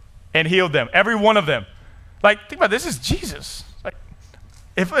 Whoa. And healed them. Every one of them. Like, think about this is Jesus. Like,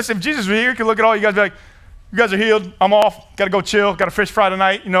 if Jesus were here, he could look at all you guys and be like, you guys are healed. I'm off. Got to go chill. Got a fish fry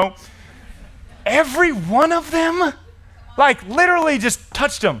tonight, Every one of them, like, literally just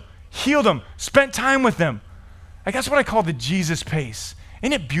touched them, healed them, spent time with them. Like, that's what I call the Jesus pace.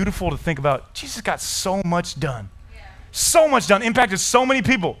 Isn't it beautiful to think about? Jesus got so much done. Yeah. So much done, impacted so many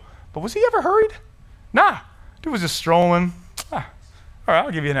people. But was he ever hurried? Nah. Dude was just strolling. All right,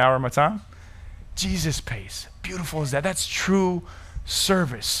 I'll give you an hour of my time. Jesus pace. Beautiful is that. That's true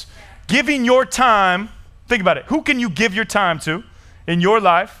service. Giving your time, think about it. Who can you give your time to in your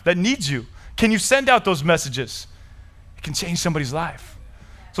life that needs you? Can you send out those messages? It can change somebody's life.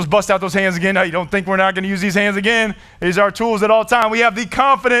 So let's bust out those hands again. Now, you don't think we're not going to use these hands again? These are our tools at all time. We have the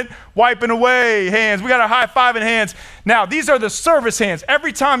confident wiping away hands. We got our high-fiving hands. Now, these are the service hands.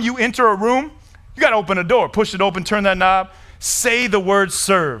 Every time you enter a room, you got to open a door. Push it open, turn that knob. Say the word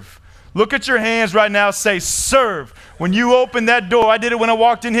serve. Look at your hands right now. Say serve. When you open that door, I did it when I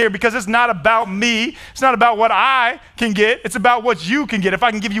walked in here, because it's not about me. It's not about what I can get. It's about what you can get. If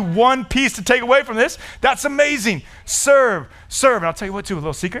I can give you one piece to take away from this, that's amazing. Serve. And I'll tell you what, too, a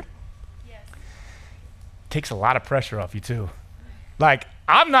little secret. Yes. Takes a lot of pressure off you, too. Like,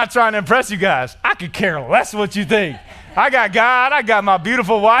 I'm not trying to impress you guys. I could care less what you think. I got God. I got my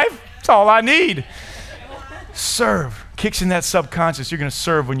beautiful wife. That's all I need. Serve. Kicks in that subconscious. You're going to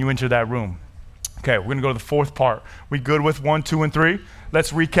serve when you enter that room. Okay, we're going to go to the fourth part. We good with 1, 2, and 3?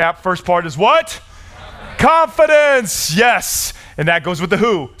 Let's recap. First part is what? Confidence. Yes. And that goes with the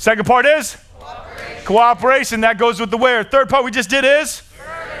who. Second part is? Cooperation. That goes with the where. Third part we just did is?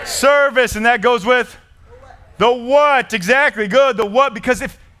 Service. And that goes with? The what, exactly, good, the what, because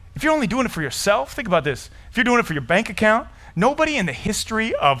if you're only doing it for yourself, think about this. If you're doing it for your bank account, nobody in the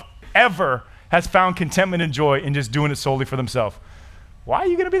history of ever has found contentment and joy in just doing it solely for themselves. Why are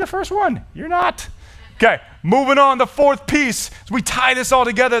you going to be the first one? You're not. Okay, moving on, the fourth piece, as we tie this all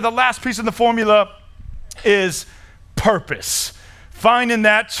together, the last piece of the formula is purpose. Finding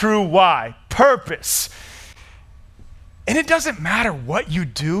that true why. Purpose. And it doesn't matter what you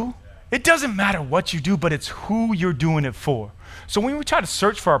do. It doesn't matter what you do, but it's who you're doing it for. So when we try to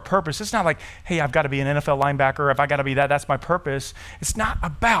search for our purpose, it's not like, hey, I've got to be an NFL linebacker. If I got to be that, that's my purpose. It's not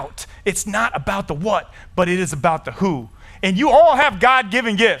about the what, but it is about the who. And you all have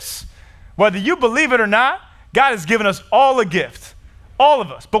God-given gifts. Whether you believe it or not, God has given us all a gift. All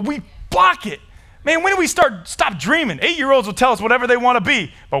of us. But we block it. Man, when do we stop dreaming? 8-year-olds will tell us whatever they want to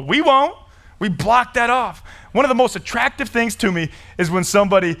be, but we won't. We block that off. One of the most attractive things to me is when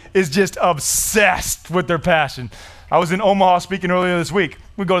somebody is just obsessed with their passion. I was in Omaha speaking earlier this week.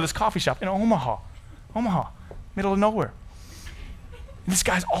 We go to this coffee shop in Omaha, middle of nowhere. And this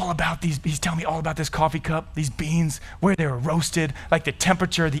guy's all about he's telling me all about this coffee cup, these beans, where they were roasted, like the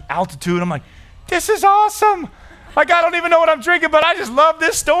temperature, the altitude. I'm like, this is awesome. Like, I don't even know what I'm drinking, but I just love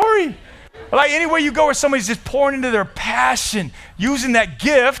this story. Like, anywhere you go where somebody's just pouring into their passion, using that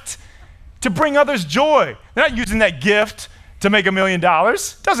gift to bring others joy. They're not using that gift to make $1 million.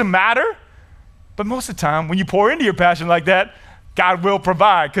 Doesn't matter. But most of the time, when you pour into your passion like that, God will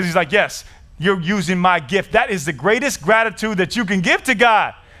provide, because he's like, yes, you're using my gift. That is the greatest gratitude that you can give to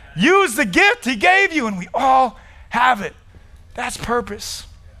God. Use the gift he gave you, and we all have it. That's purpose.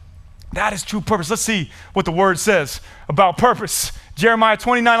 That is true purpose. Let's see what the word says about purpose. Jeremiah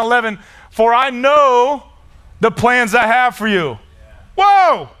 29:11, for I know the plans I have for you.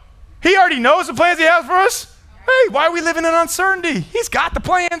 Whoa! He already knows the plans he has for us? Hey, why are we living in uncertainty? He's got the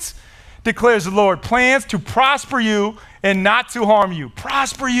plans, declares the Lord. Plans to prosper you and not to harm you.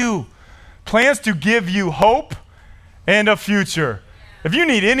 Prosper you. Plans to give you hope and a future. If you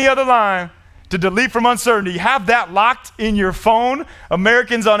need any other line to delete from uncertainty, have that locked in your phone.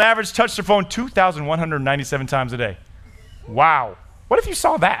 Americans on average touch their phone 2,197 times a day. Wow. What if you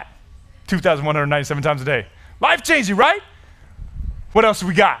saw that 2,197 times a day? Life-changing, right? What else do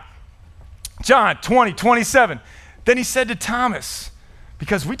we got? John 20:27. Then he said to Thomas,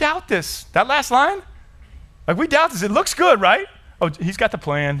 because we doubt this, that last line, like we doubt this. It looks good, right? Oh, he's got the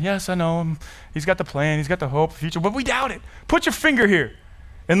plan. Yes, I know him. He's got the plan. He's got the hope, future, but we doubt it. Put your finger here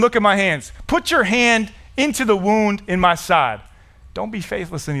and look at my hands. Put your hand into the wound in my side. Don't be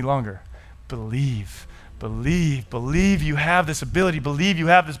faithless any longer. Believe you have this ability. Believe you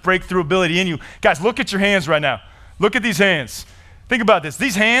have this breakthrough ability in you. Guys, look at your hands right now. Look at these hands. Think about this.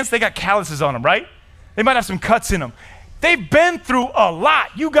 These hands, they got calluses on them, right? They might have some cuts in them. They've been through a lot.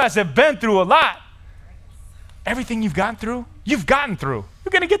 You guys have been through a lot. Everything you've gotten through. You're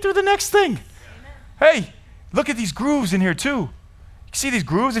going to get through the next thing. Hey, look at these grooves in here too. You see these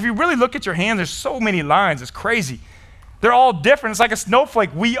grooves? If you really look at your hands, there's so many lines. It's crazy. They're all different. It's like a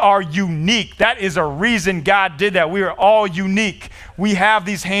snowflake. We are unique. That is a reason God did that. We are all unique. We have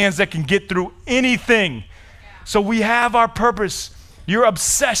these hands that can get through anything. So we have our purpose. Your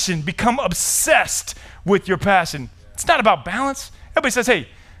obsession. Become obsessed with your passion. It's not about balance. Everybody says, hey,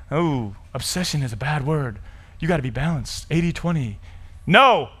 obsession is a bad word. You got to be balanced, 80-20.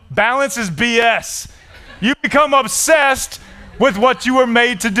 No, balance is BS. You become obsessed with what you were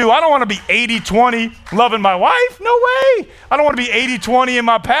made to do. I don't want to be 80-20 loving my wife. No way. I don't want to be 80-20 in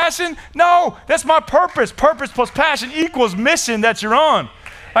my passion. No, that's my purpose. Purpose plus passion equals mission that you're on.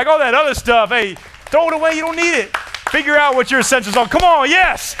 Like all that other stuff, hey, throw it away. You don't need it. Figure out what your essentials are. Come on,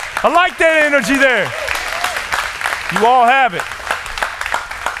 yes. I like that energy there. You all have it.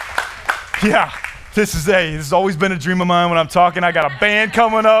 Yeah. This has always been a dream of mine when I'm talking. I got a band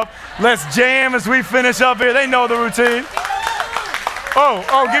coming up. Let's jam as we finish up here. They know the routine.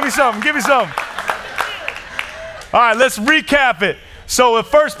 Oh, give me something. All right, let's recap it. So the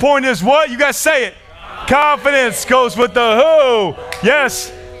first point is what? You guys say it. Confidence goes with the who.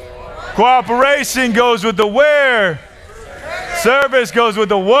 Yes. Cooperation goes with the where. Service goes with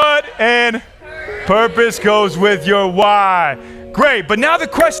the what. And purpose goes with your why. Great, but now the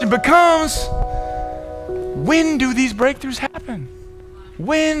question becomes, when do these breakthroughs happen?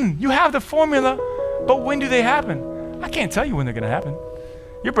 When? You have the formula, but when do they happen? I can't tell you when they're going to happen.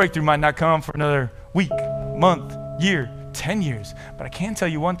 Your breakthrough might not come for another week, month, year, 10 years. But I can tell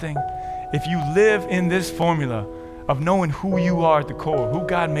you one thing. If you live in this formula of knowing who you are at the core, who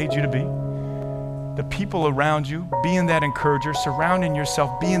God made you to be, the people around you, being that encourager, surrounding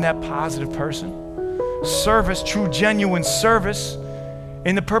yourself, being that positive person, service, true, genuine service,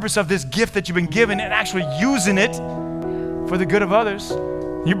 in the purpose of this gift that you've been given and actually using it for the good of others.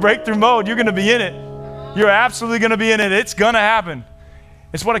 Your breakthrough mode, you're gonna be in it. You're absolutely gonna be in it. It's gonna happen.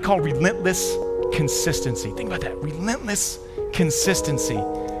 It's what I call relentless consistency. Think about that, relentless consistency.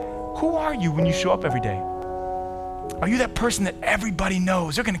 Who are you when you show up every day? Are you that person that everybody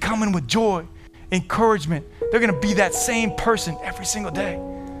knows? They're gonna come in with joy, encouragement. They're gonna be that same person every single day.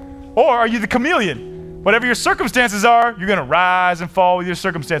 Or are you the chameleon? Whatever your circumstances are, you're gonna rise and fall with your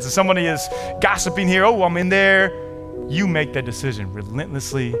circumstances. Somebody is gossiping here, oh, I'm in there. You make that decision,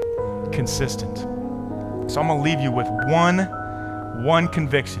 relentlessly consistent. So I'm gonna leave you with one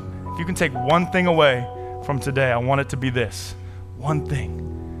conviction. If you can take one thing away from today, I want it to be this, one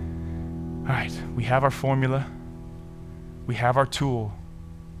thing. All right, we have our formula. We have our tool.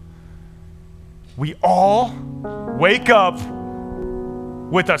 We all wake up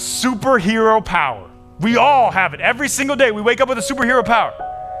with a superhero power. We all have it. Every single day we wake up with a superhero power.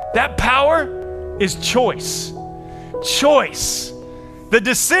 That power is choice. Choice. The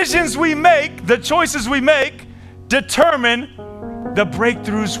decisions we make, the choices we make, determine the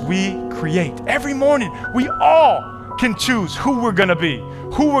breakthroughs we create. Every morning, we all can choose who we're gonna be,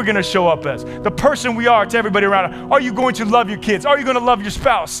 who we're gonna show up as, the person we are to everybody around us. Are you going to love your kids? Are you gonna love your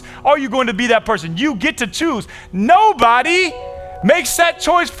spouse? Are you going to be that person? You get to choose. Nobody makes that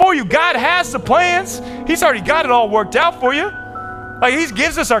choice for you. God has the plans. He's already got it all worked out for you. Like, He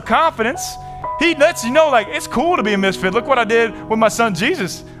gives us our confidence. He lets you know, like, it's cool to be a misfit. Look what I did with my son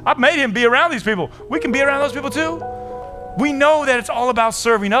Jesus. I've made him be around these people. We can be around those people too. We know that it's all about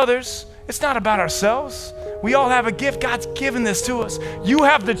serving others. It's not about ourselves. We all have a gift. God's given this to us. You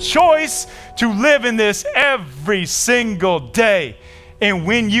have the choice to live in this every single day. And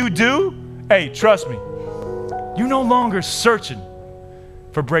when you do, hey, trust me, you're no longer searching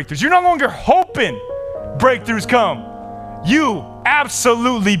for breakthroughs. You're no longer hoping breakthroughs come. You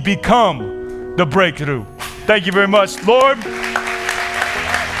absolutely become the breakthrough. Thank you very much, Lord.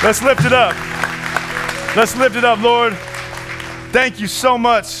 Let's lift it up. Let's lift it up, Lord. Thank you so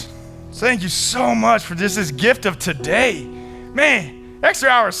much. Thank you so much for just this gift of today. Man, extra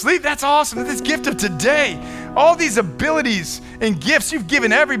hour of sleep, that's awesome. This gift of today. All these abilities and gifts you've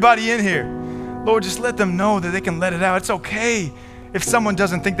given everybody in here. Lord, just let them know that they can let it out. It's okay if someone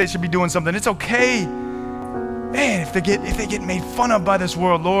doesn't think they should be doing something. It's okay. Man, if they get made fun of by this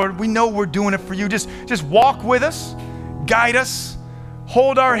world, Lord, we know we're doing it for you. Just walk with us, guide us,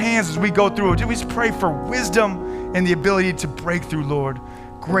 hold our hands as we go through it. We just pray for wisdom and the ability to break through, Lord.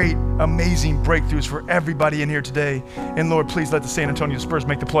 Great, amazing breakthroughs for everybody in here today. And Lord, please let the San Antonio Spurs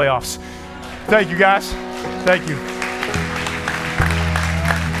make the playoffs. Thank you, guys. Thank you.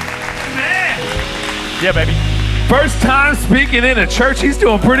 Man. Yeah, baby. First time speaking in a church, he's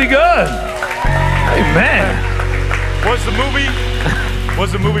doing pretty good. Amen. Was the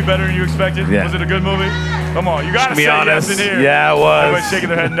movie better than you expected? Yeah. Was it a good movie? Come on, you gotta say honest. yes in here. Yeah, it was. Everybody's shaking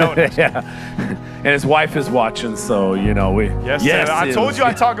their head no. Yeah. And his wife is watching, so we. Yes, Taylor. I told you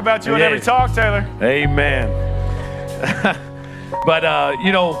I'd talk about you in every talk, Taylor. Amen. But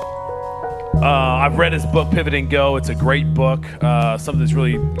I've read his book, Pivot and Go. It's a great book. Something that's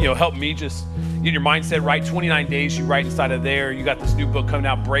really helped me just get your mindset right. 29 days you write inside of there. You got this new book coming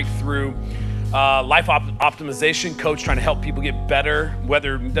out, Breakthrough. Life optimization coach, trying to help people get better,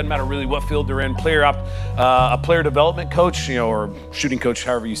 whether it doesn't matter really what field they're in. A player development coach, or shooting coach,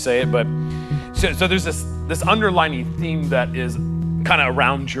 however you say it. But so there's this underlining theme that is kind of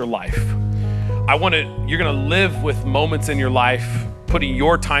around your life. You're gonna live with moments in your life, putting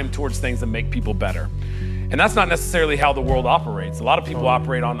your time towards things that make people better. And that's not necessarily how the world operates. A lot of people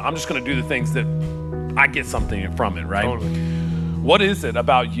operate on, I'm just gonna do the things that I get something from it, right? Totally. What is it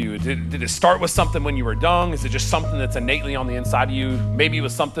about you? Did it start with something when you were young? Is it just something that's innately on the inside of you? Maybe it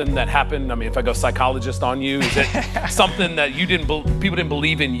was something that happened. I mean, if I go psychologist on you, is it something that people didn't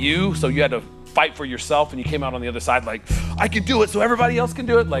believe in you, so you had to fight for yourself and you came out on the other side like, I can do it so everybody else can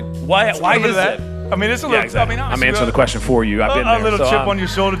do it? Like, why is that? it? I mean, it's a little, exactly. I'm answering the question for you. I've been there. A little chip on your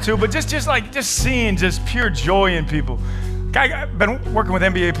shoulder too, but just seeing just pure joy in people. I've been working with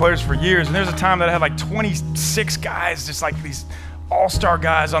NBA players for years, and there's a time that I had like 26 guys, just like these all-star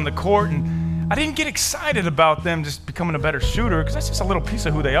guys on the court, and I didn't get excited about them just becoming a better shooter, because that's just a little piece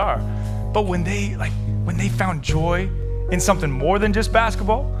of who they are. But when they found joy in something more than just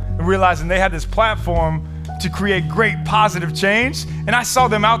basketball, and realizing they had this platform to create great positive change, and I saw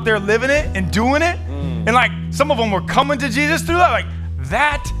them out there living it and doing it, and like some of them were coming to Jesus through that, like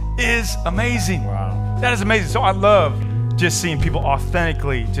that is amazing. Wow. That is amazing. So I love just seeing people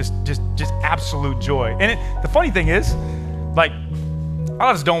authentically, just absolute joy. And the funny thing is, like,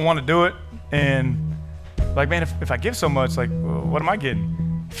 I just don't want to do it. And like, man, if I give so much, like, well, what am I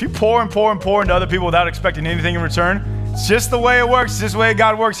getting? If you pour and pour and pour into other people without expecting anything in return, it's just the way it works. It's just the way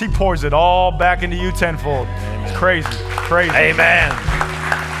God works. He pours it all back into you tenfold. It's crazy. Amen.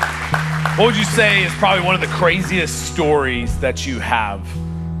 What would you say is probably one of the craziest stories that you have?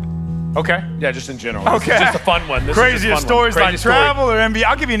 Okay. Yeah, just in general. Okay. This is just a fun one. Craziest stories like travel or NBA?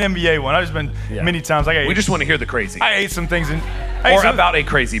 I'll give you an NBA one. I've just been many times. We just want to hear the crazy. I ate some things about a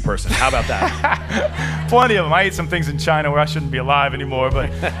crazy person. How about that? Plenty of them. I ate some things in China where I shouldn't be alive anymore. But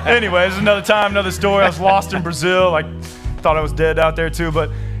anyway, this is another time, another story. I was lost in Brazil. Like, thought I was dead out there too.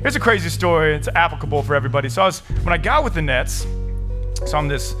 But here's a crazy story. It's applicable for everybody. So when I got with the Nets, so I'm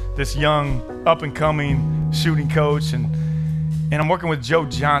this young, up-and-coming shooting coach, and I'm working with Joe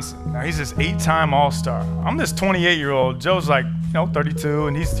Johnson. Now, he's this 8-time All-Star. I'm this 28-year-old. Joe's like, 32,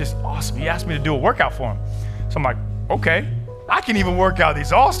 and he's just awesome. He asked me to do a workout for him. So I'm like, okay, I can even work out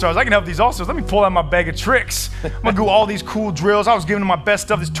these All-Stars. I can help these All-Stars. Let me pull out my bag of tricks. I'm gonna do all these cool drills. I was giving him my best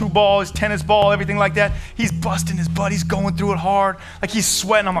stuff, his 2-ball, his tennis ball, everything like that. He's busting his butt. He's going through it hard. Like, he's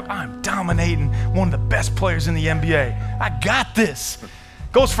sweating. I'm like, I'm dominating one of the best players in the NBA. I got this.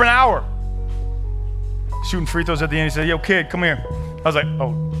 Goes for an hour. Shooting free throws at the end. He said, yo, kid, come here. I was like,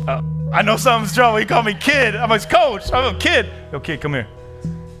 I know something's trouble. He called me kid. I'm his coach. I'm a kid. Yo, kid, come here.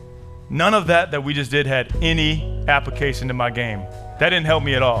 None of that we just did had any application to my game. That didn't help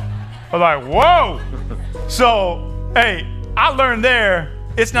me at all. I was like, whoa. So, hey, I learned there,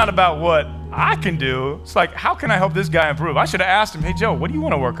 it's not about what I can do. It's like, how can I help this guy improve? I should have asked him, hey, Joe, what do you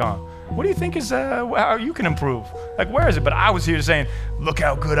want to work on? What do you think is how you can improve? Like, where is it? But I was here saying, look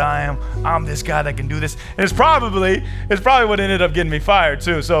how good I am. I'm this guy that can do this. And it's probably what ended up getting me fired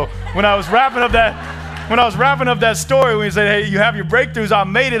too. So when I was wrapping up that story, when you said, hey, you have your breakthroughs, I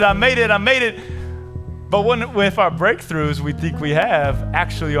made it. But with our breakthroughs we think we have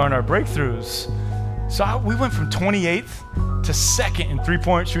actually aren't our breakthroughs. So we went from 28th to 2nd in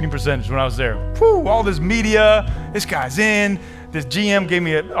 3-point shooting percentage when I was there. Whew, all this media, this guy's in. This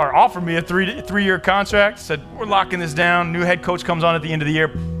GM offered me a three-year contract, said, we're locking this down. New head coach comes on at the end of the year.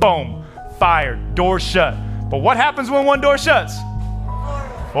 Boom, fired, door shut. But what happens when one door shuts?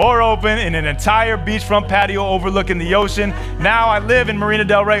 4 open in an entire beachfront patio overlooking the ocean. Now I live in Marina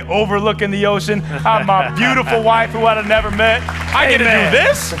Del Rey overlooking the ocean. I have my beautiful wife who I'd have never met. I get to do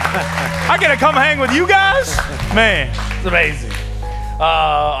this? I get to come hang with you guys? Man. It's amazing.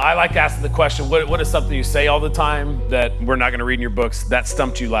 I like asking the question, what is something you say all the time that we're not going to read in your books that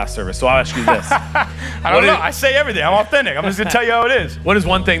stumped you last service? So I'll ask you this. I don't know. I say everything. I'm authentic. I'm just going to tell you how it is. What is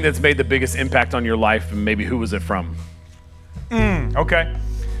one thing that's made the biggest impact on your life, and maybe who was it from? Okay.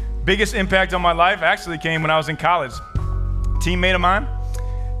 Biggest impact on my life actually came when I was in college. Teammate of mine,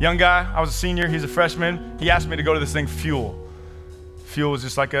 young guy. I was a senior. He's a freshman. He asked me to go to this thing, Fuel. Fuel was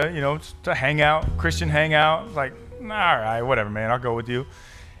just like just a hangout, Christian hangout. Like, all right, whatever, man, I'll go with you.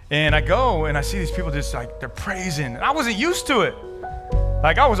 And I go and I see these people just like, they're praising. And I wasn't used to it.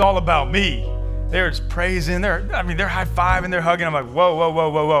 Like, I was all about me. They were just praising. They're high-fiving, they're hugging. I'm like,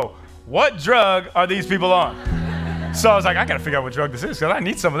 whoa. What drug are these people on? So I was like, I got to figure out what drug this is because I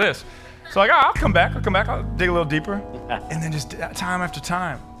need some of this. So like, I'll come back, I'll dig a little deeper. And then just time after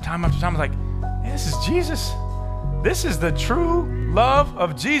time, I was like, hey, this is Jesus. This is the true love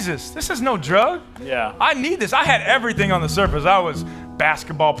of Jesus. This is no drug. Yeah. I need this. I had everything on the surface. I was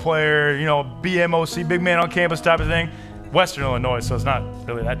basketball player, BMOC, big man on campus type of thing. Western Illinois, so it's not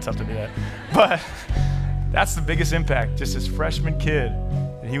really that tough to do that. But that's the biggest impact, just this freshman kid.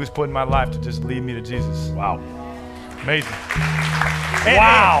 And he was put in my life to just lead me to Jesus. Wow. Amazing.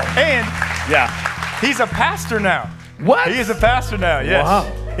 Wow. And yeah, he's a pastor now. What? He is a pastor now, yes.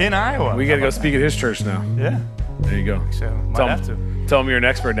 Wow. In Iowa. We got to go speak at his church now. Yeah. There you go. So, Tell him you're an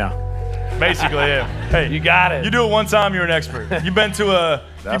expert now. Basically, yeah. Hey, you got it. You do it one time, you're an expert. You've been to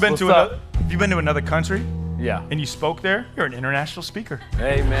another country? Yeah. And you spoke there? You're an international speaker.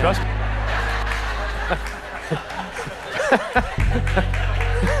 Amen. Trust me.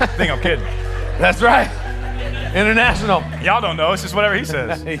 I think I'm kidding. That's right. International. Y'all don't know. It's just whatever he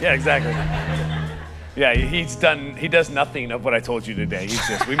says. Yeah, exactly. Yeah, he does nothing of what I told you today.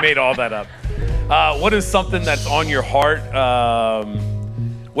 We made all that up. What is something that's on your heart?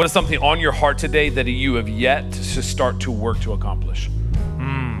 What is something on your heart today that you have yet to start to work to accomplish?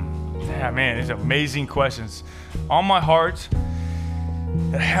 Yeah, man, these are amazing questions. On my heart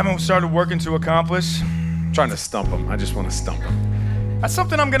that I haven't started working to accomplish. I'm trying to stump him. I just want to stump him. That's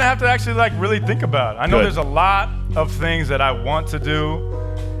something I'm gonna have to actually really think about. I know there's a lot of things that I want to do,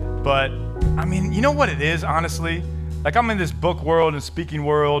 but I mean, you know what it is, honestly? Like, I'm in this book world and speaking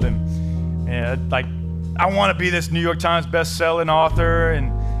world, and like, I want to be this New York Times best-selling author,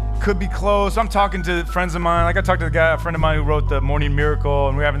 and could be close. I'm talking to friends of mine. Like I talked to a friend of mine who wrote The Morning Miracle,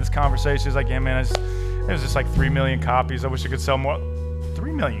 and we were having this conversation. He's like, yeah, man, it was just like 3 million copies. I wish I could sell more.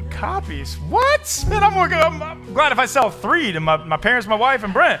 3 million copies? What? Man, I'm glad if I sell 3 to my parents, my wife,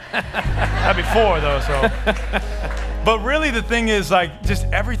 and Brent. That'd be 4 though, so. But really the thing is like just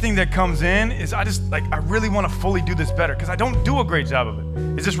everything that comes in is I really want to fully do this better because I don't do a great job of it.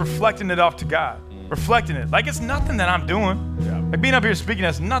 It's just reflecting it off to God. Reflecting it. Like it's nothing that I'm doing. Yeah. Like being up here speaking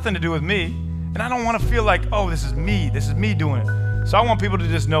has nothing to do with me. And I don't want to feel like, oh, this is me doing it. So I want people to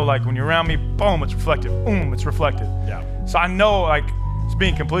just know like when you're around me, boom, it's reflective. Boom, it's reflective. Yeah. So I know like just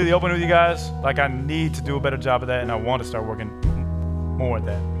being completely open with you guys, like I need to do a better job of that and I want to start working more at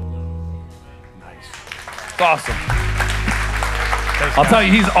that. Nice. It's awesome. I'll tell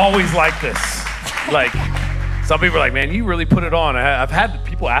you, he's always like this. Like, some people are like, man, you really put it on. I've had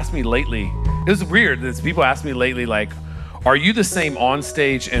people ask me lately, it was weird, people ask me lately, like, are you the same on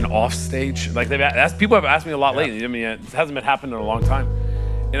stage and off stage? Like, people have asked me a lot lately. I mean, it hasn't been happening in a long time.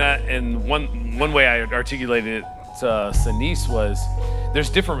 And one way I articulated it to Sanice was, there's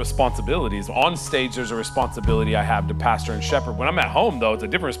different responsibilities. On stage, there's a responsibility I have to pastor and shepherd. When I'm at home, though, it's a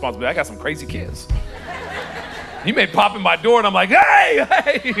different responsibility. I got some crazy kids. You may pop in my door and I'm like,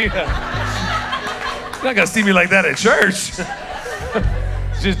 hey! You're not gonna see me like that at church.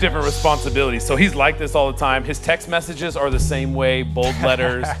 It's just different responsibilities. So he's like this all the time. His text messages are the same way, bold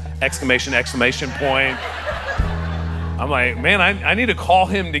letters, exclamation point. I'm like, man, I need to call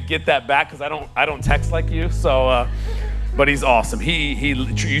him to get that back because I don't text like you. So, but he's awesome.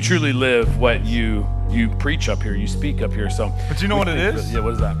 You truly live what you preach up here, you speak up here. So, but you know what it is? Yeah,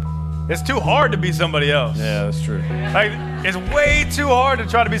 what is that? It's too hard to be somebody else. Yeah, that's true. Like, it's way too hard to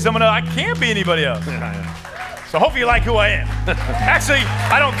try to be someone else. I can't be anybody else. So hopefully you like who I am. Actually,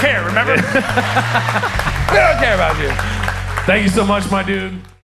 I don't care, remember? We don't care about you. Thank you so much, my dude.